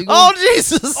something illegal? Oh,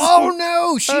 Jesus. Oh,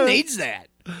 no. She needs that.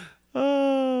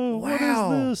 Oh, wow. What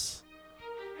is this?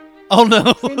 Oh,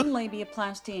 no. Trim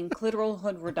labiaplasty and clitoral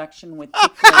hood reduction with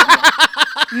thick labia.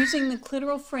 Using the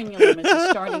clitoral frenulum as a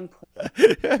starting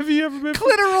point. Have you ever been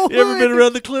clitoral hood? You ever been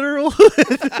around the clitoral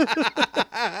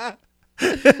hood?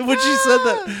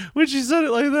 When she said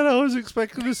it like that, I was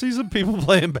expecting to see some people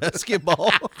playing basketball.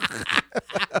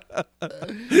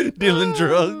 Dealing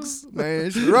drugs. Man,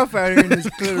 it's rough out here in this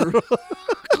clitoral.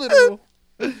 Clitoral.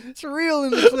 It's real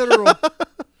in the clitoral.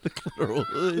 The clitoral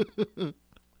hood.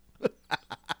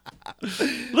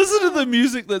 Listen to the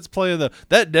music that's playing though.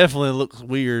 That definitely looks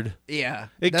weird. Yeah.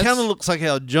 It kind of looks like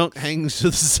how junk hangs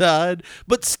to the side.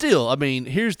 But still, I mean,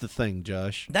 here's the thing,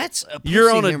 Josh. That's a pussy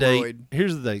You're on a hemorrhoid. date.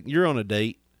 Here's the thing. You're on a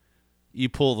date. You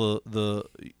pull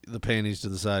the panties to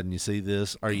the side and you see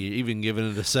this. Are you even giving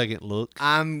it a second look?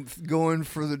 I'm going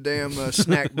for the damn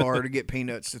snack bar to get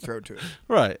peanuts to throw to it.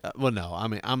 Right. Well, no. I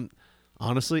mean,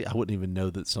 honestly, I wouldn't even know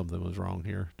that something was wrong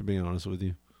here, to be honest with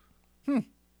you.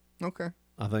 Okay.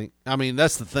 I mean,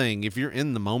 that's the thing. If you're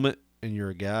in the moment and you're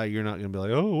a guy, you're not going to be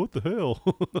like, oh, what the hell?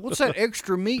 What's that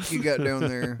extra meat you got down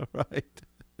there? Right.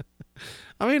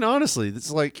 I mean, honestly,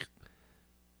 it's like,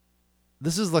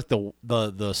 this is like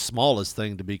the smallest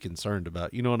thing to be concerned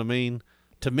about. You know what I mean?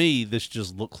 To me, this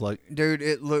just looks like... Dude,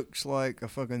 it looks like a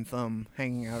fucking thumb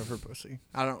hanging out of her pussy.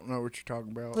 I don't know what you're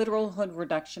talking about. Clitoral hood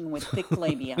reduction with thick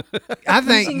labia. I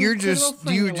think you just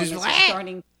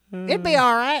starting. It'd be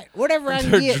all right. Whatever I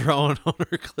can They're get. drawing on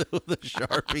her clit with a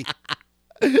Sharpie.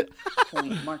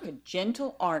 Point. Mark a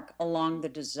gentle arc along the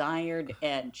desired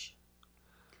edge.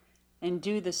 And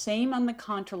do the same on the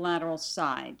contralateral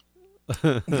side.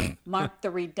 Mark the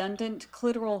redundant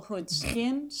clitoral hood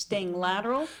skin, staying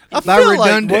lateral. By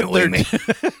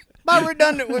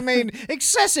redundant, we mean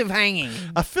excessive hanging.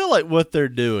 I feel like what they're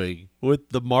doing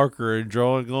with the marker and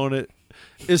drawing on it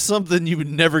is something you would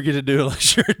never get to do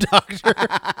unless you're a doctor.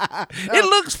 It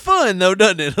looks fun though,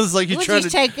 doesn't it? It's like you're trying to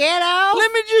take that off.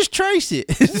 Let me just trace it.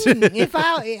 If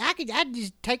I'd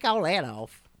just take all that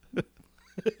off.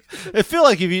 I feel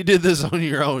like if you did this on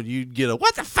your own, you'd get a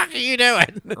 "What the fuck are you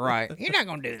doing?" Right, you're not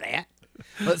gonna do that.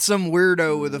 Let some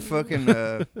weirdo with a fucking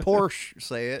Porsche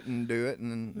say it and do it,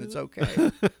 and it's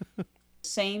okay.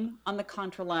 Same on the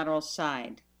contralateral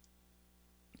side.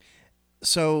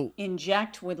 So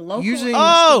inject with local using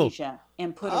anesthesia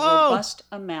and put a robust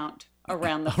amount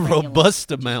around the frenulum,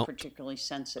 robust amount, particularly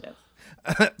sensitive.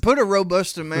 Put a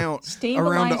robust amount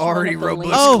around the already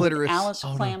robust clitoris. Alice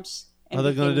clamps. And are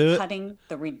they going to do it? Cutting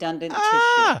the redundant tissue.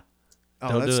 Oh,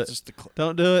 don't do it.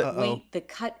 Don't do it. Weight the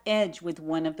cut edge with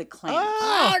one of the clamps.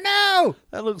 Oh no!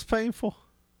 That looks painful.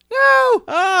 No!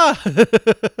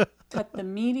 Cut the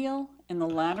medial and the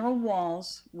lateral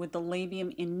walls with the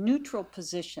labium in neutral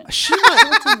position.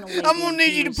 I'm gonna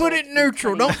need you to put it in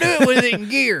neutral. Don't do it with it in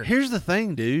gear. Here's the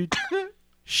thing, dude.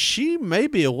 She may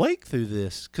be awake through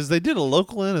this because they did a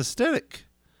local anesthetic.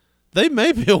 They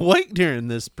may be awake during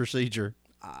this procedure.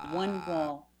 One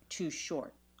wall too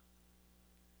short.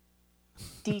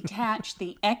 Detach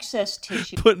the excess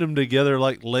tissue. Putting them together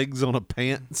like legs on a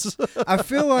pants. I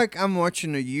feel like I'm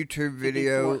watching a YouTube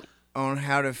video on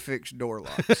how to fix door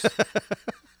locks.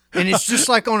 And it's just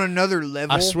like on another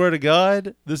level. I swear to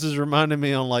God, this is reminding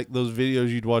me on like those videos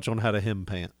you'd watch on how to hem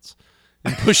pants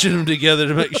and pushing them together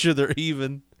to make sure they're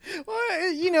even. Well,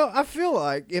 I feel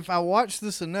like if I watch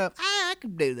this enough, I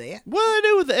could do that. What do they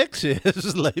do with the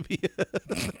excess labia?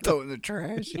 Throw it in the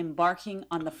trash. Embarking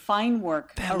on the fine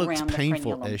work That around looks the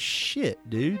painful frenulum. as shit,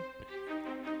 dude.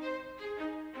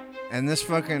 And this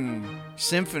fucking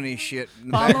symphony shit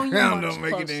in the Follow your background marks don't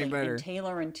make it closely any better. and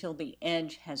tailor until the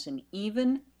edge has an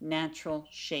even, natural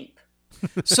shape.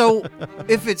 So,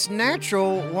 if it's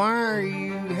natural, why are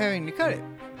you having to cut it?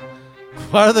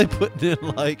 Why are they putting in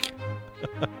like?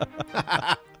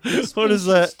 This What is patient's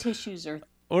that? Tissues are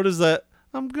What is that?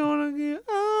 I'm gonna get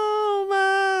all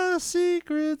my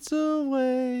secrets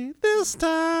away this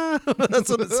time. That's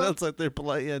what it sounds like they're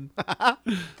playing.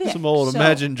 thick. Some old So,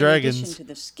 Imagine in Dragons. addition to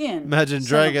the skin, Imagine some of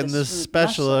dragging the this smooth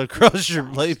spatula muscle across your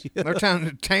excised. labia. They're trying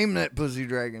to tame that pussy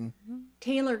dragon.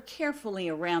 Tailor carefully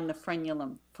around the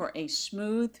frenulum for a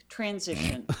smooth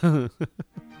transition.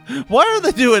 Why are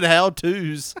they doing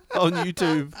how-tos on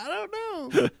YouTube? I don't know.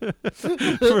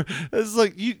 It's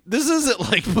like this isn't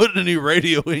like putting a new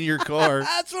radio in your car.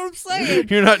 That's what I'm saying.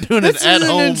 You're not doing This it at is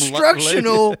home. an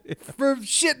instructional for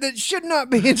shit that should not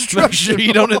be Make instructional. sure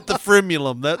you don't hit the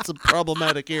frenulum. That's a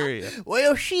problematic area.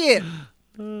 Well, shit.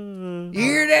 You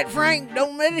hear that, Frank?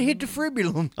 Don't let it hit the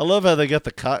frenulum. I love how they got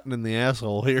the cotton in the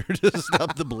asshole here to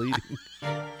stop the bleeding.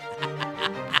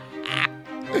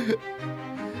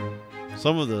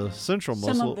 Some of the central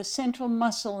muscle. Some of the central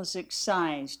muscle is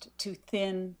excised to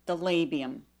thin the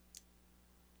labium.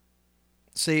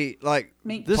 See, like,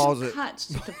 Make pause it. cuts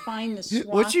to define the swath.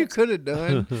 What you of- could have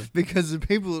done, because the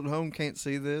people at home can't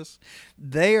see this,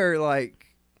 they are like,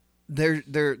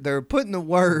 they're putting the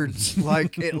words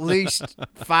like at least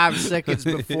 5 seconds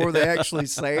before they actually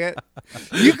say it.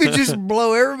 You could just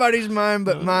blow everybody's mind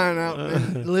but mine out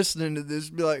and listening to this.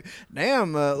 Be like,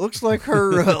 damn, looks like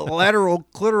her lateral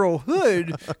clitoral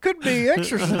hood could be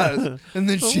exercised. And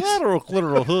then The she's lateral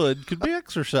clitoral hood could be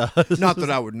exercised. not that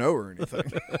I would know or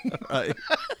anything. Right.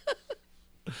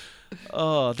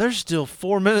 There's still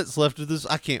 4 minutes left of this.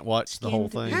 I can't watch the whole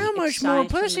thing. How much more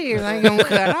pussy are they gonna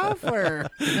cut off her?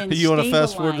 You want to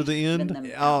fast forward to the end?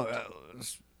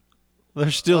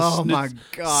 They're still Oh, my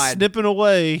God. snipping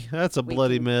away. That's a We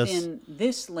bloody can mess. thin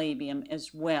this labium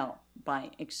as well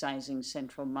by excising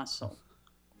central muscle.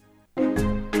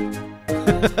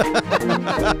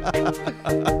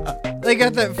 They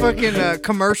got that fucking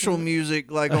commercial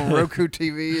music like on Roku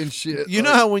TV and shit. You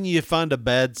know how when you find a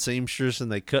bad seamstress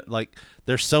and they cut, like,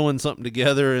 they're sewing something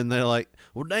together and they're like,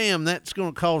 well, damn, that's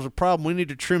going to cause a problem. We need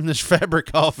to trim this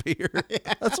fabric off here.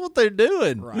 That's what they're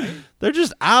doing. Right. They're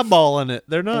just eyeballing it.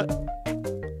 They're not.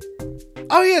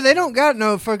 Oh, yeah, they don't got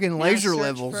no fucking laser search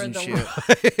levels for and the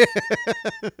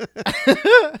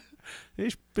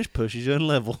shit. This pussy's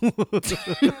unlevel.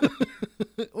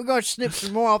 We're going to snip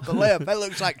some more off the left. That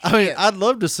looks like shit. I mean, I'd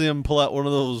love to see them pull out one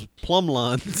of those plumb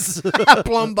lines.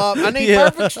 Plumb bob. I need Yeah.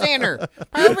 perfect center.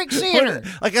 Perfect center.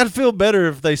 Like, I'd feel better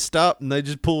if they stopped and they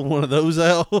just pulled one of those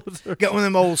out. Got one of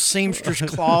them old seamstress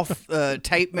cloth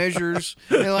tape measures.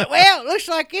 They're like, well, it looks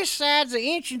like this side's 1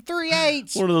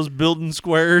 3/8. One of those building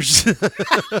squares. A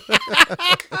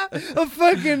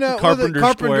fucking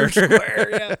Carpenter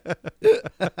square.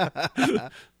 Yeah.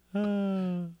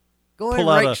 Go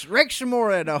Pull ahead, out rake some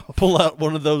more of that off. Pull out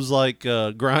one of those, like,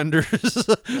 grinders.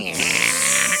 Put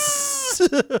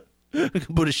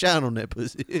a shine on that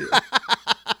pussy.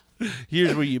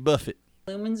 Here's where you buff it.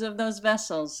 Lumens of those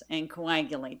vessels and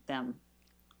coagulate them.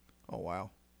 Oh, wow.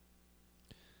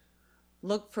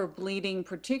 Look for bleeding,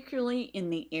 particularly in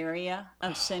the area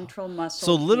of central muscle.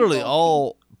 So literally debulking.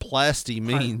 all plasty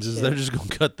means is they're just going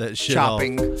to cut that shit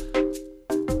Chopping. off.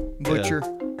 Butcher.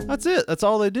 Yeah. That's it. That's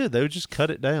all they did. They would just cut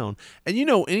it down. And you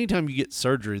know, anytime you get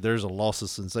surgery, there's a loss of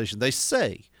sensation. They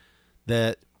say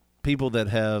that people that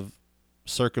have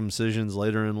circumcisions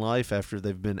later in life after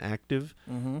they've been active,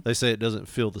 they say it doesn't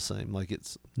feel the same. Like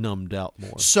it's numbed out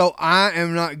more. So I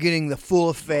am not getting the full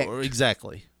effect.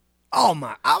 Exactly. Oh,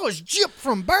 my. I was gypped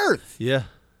from birth. Yeah.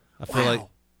 I feel like, Wow.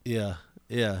 yeah.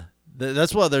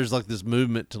 That's why there's like this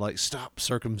movement to like stop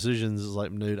circumcisions. It's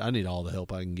like, dude, I need all the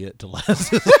help I can get to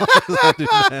last as long as I do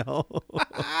now.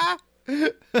 Can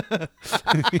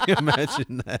you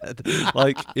imagine that?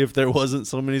 Like if there wasn't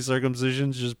so many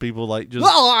circumcisions, just people like just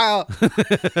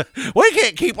we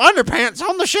can't keep underpants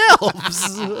on the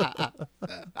shelves.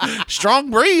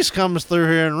 Strong breeze comes through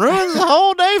here and ruins the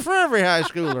whole day for every high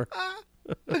schooler.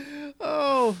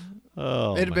 Oh,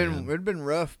 it'd been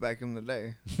rough back in the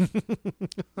day.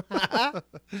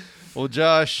 Well,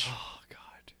 Josh. Oh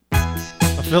God.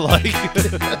 I feel like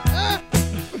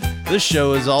This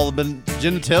show has all been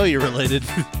genitalia related.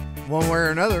 One way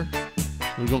or another.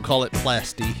 We're going to call it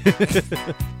Plasty.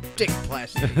 Dick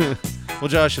Plasty. Well,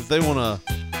 Josh, if they want to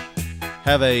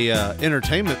have a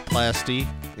entertainment Plasty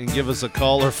and give us a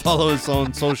call or follow us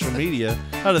on social media,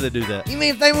 how do they do that? You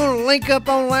mean if they want to link up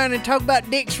online and talk about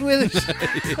dicks with us?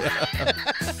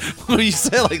 When you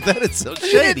say it like that, it sounds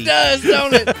shady. It does,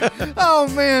 don't it? Oh,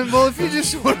 man. Well, if you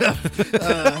just want to...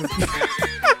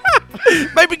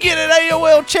 maybe get an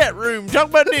AOL chat room. Talk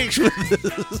about dicks with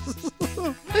us.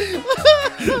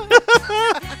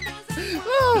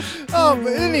 But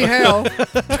anyhow...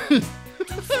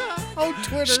 on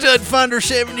Twitter. Stud Finder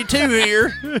 72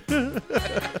 here.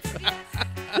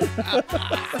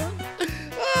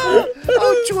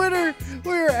 On Twitter,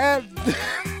 we're at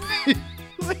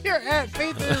P3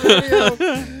 Radio,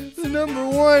 the number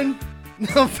one.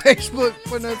 On Facebook,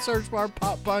 when that search bar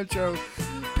Pop Poncho,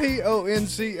 Poncho, you'll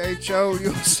see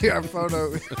our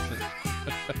photo.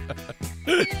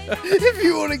 If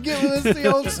you want to get with us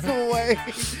the old school way,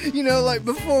 you know, like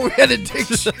before we had a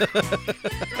diction.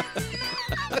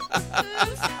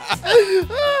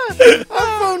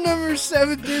 Our phone number is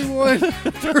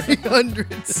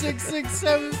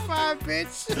 731-300-6675,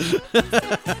 bitch.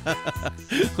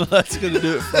 Well, that's going to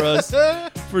do it for us.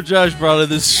 For Josh Briley,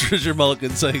 this is Richard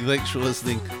Mullikin saying thanks for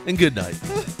listening and good night.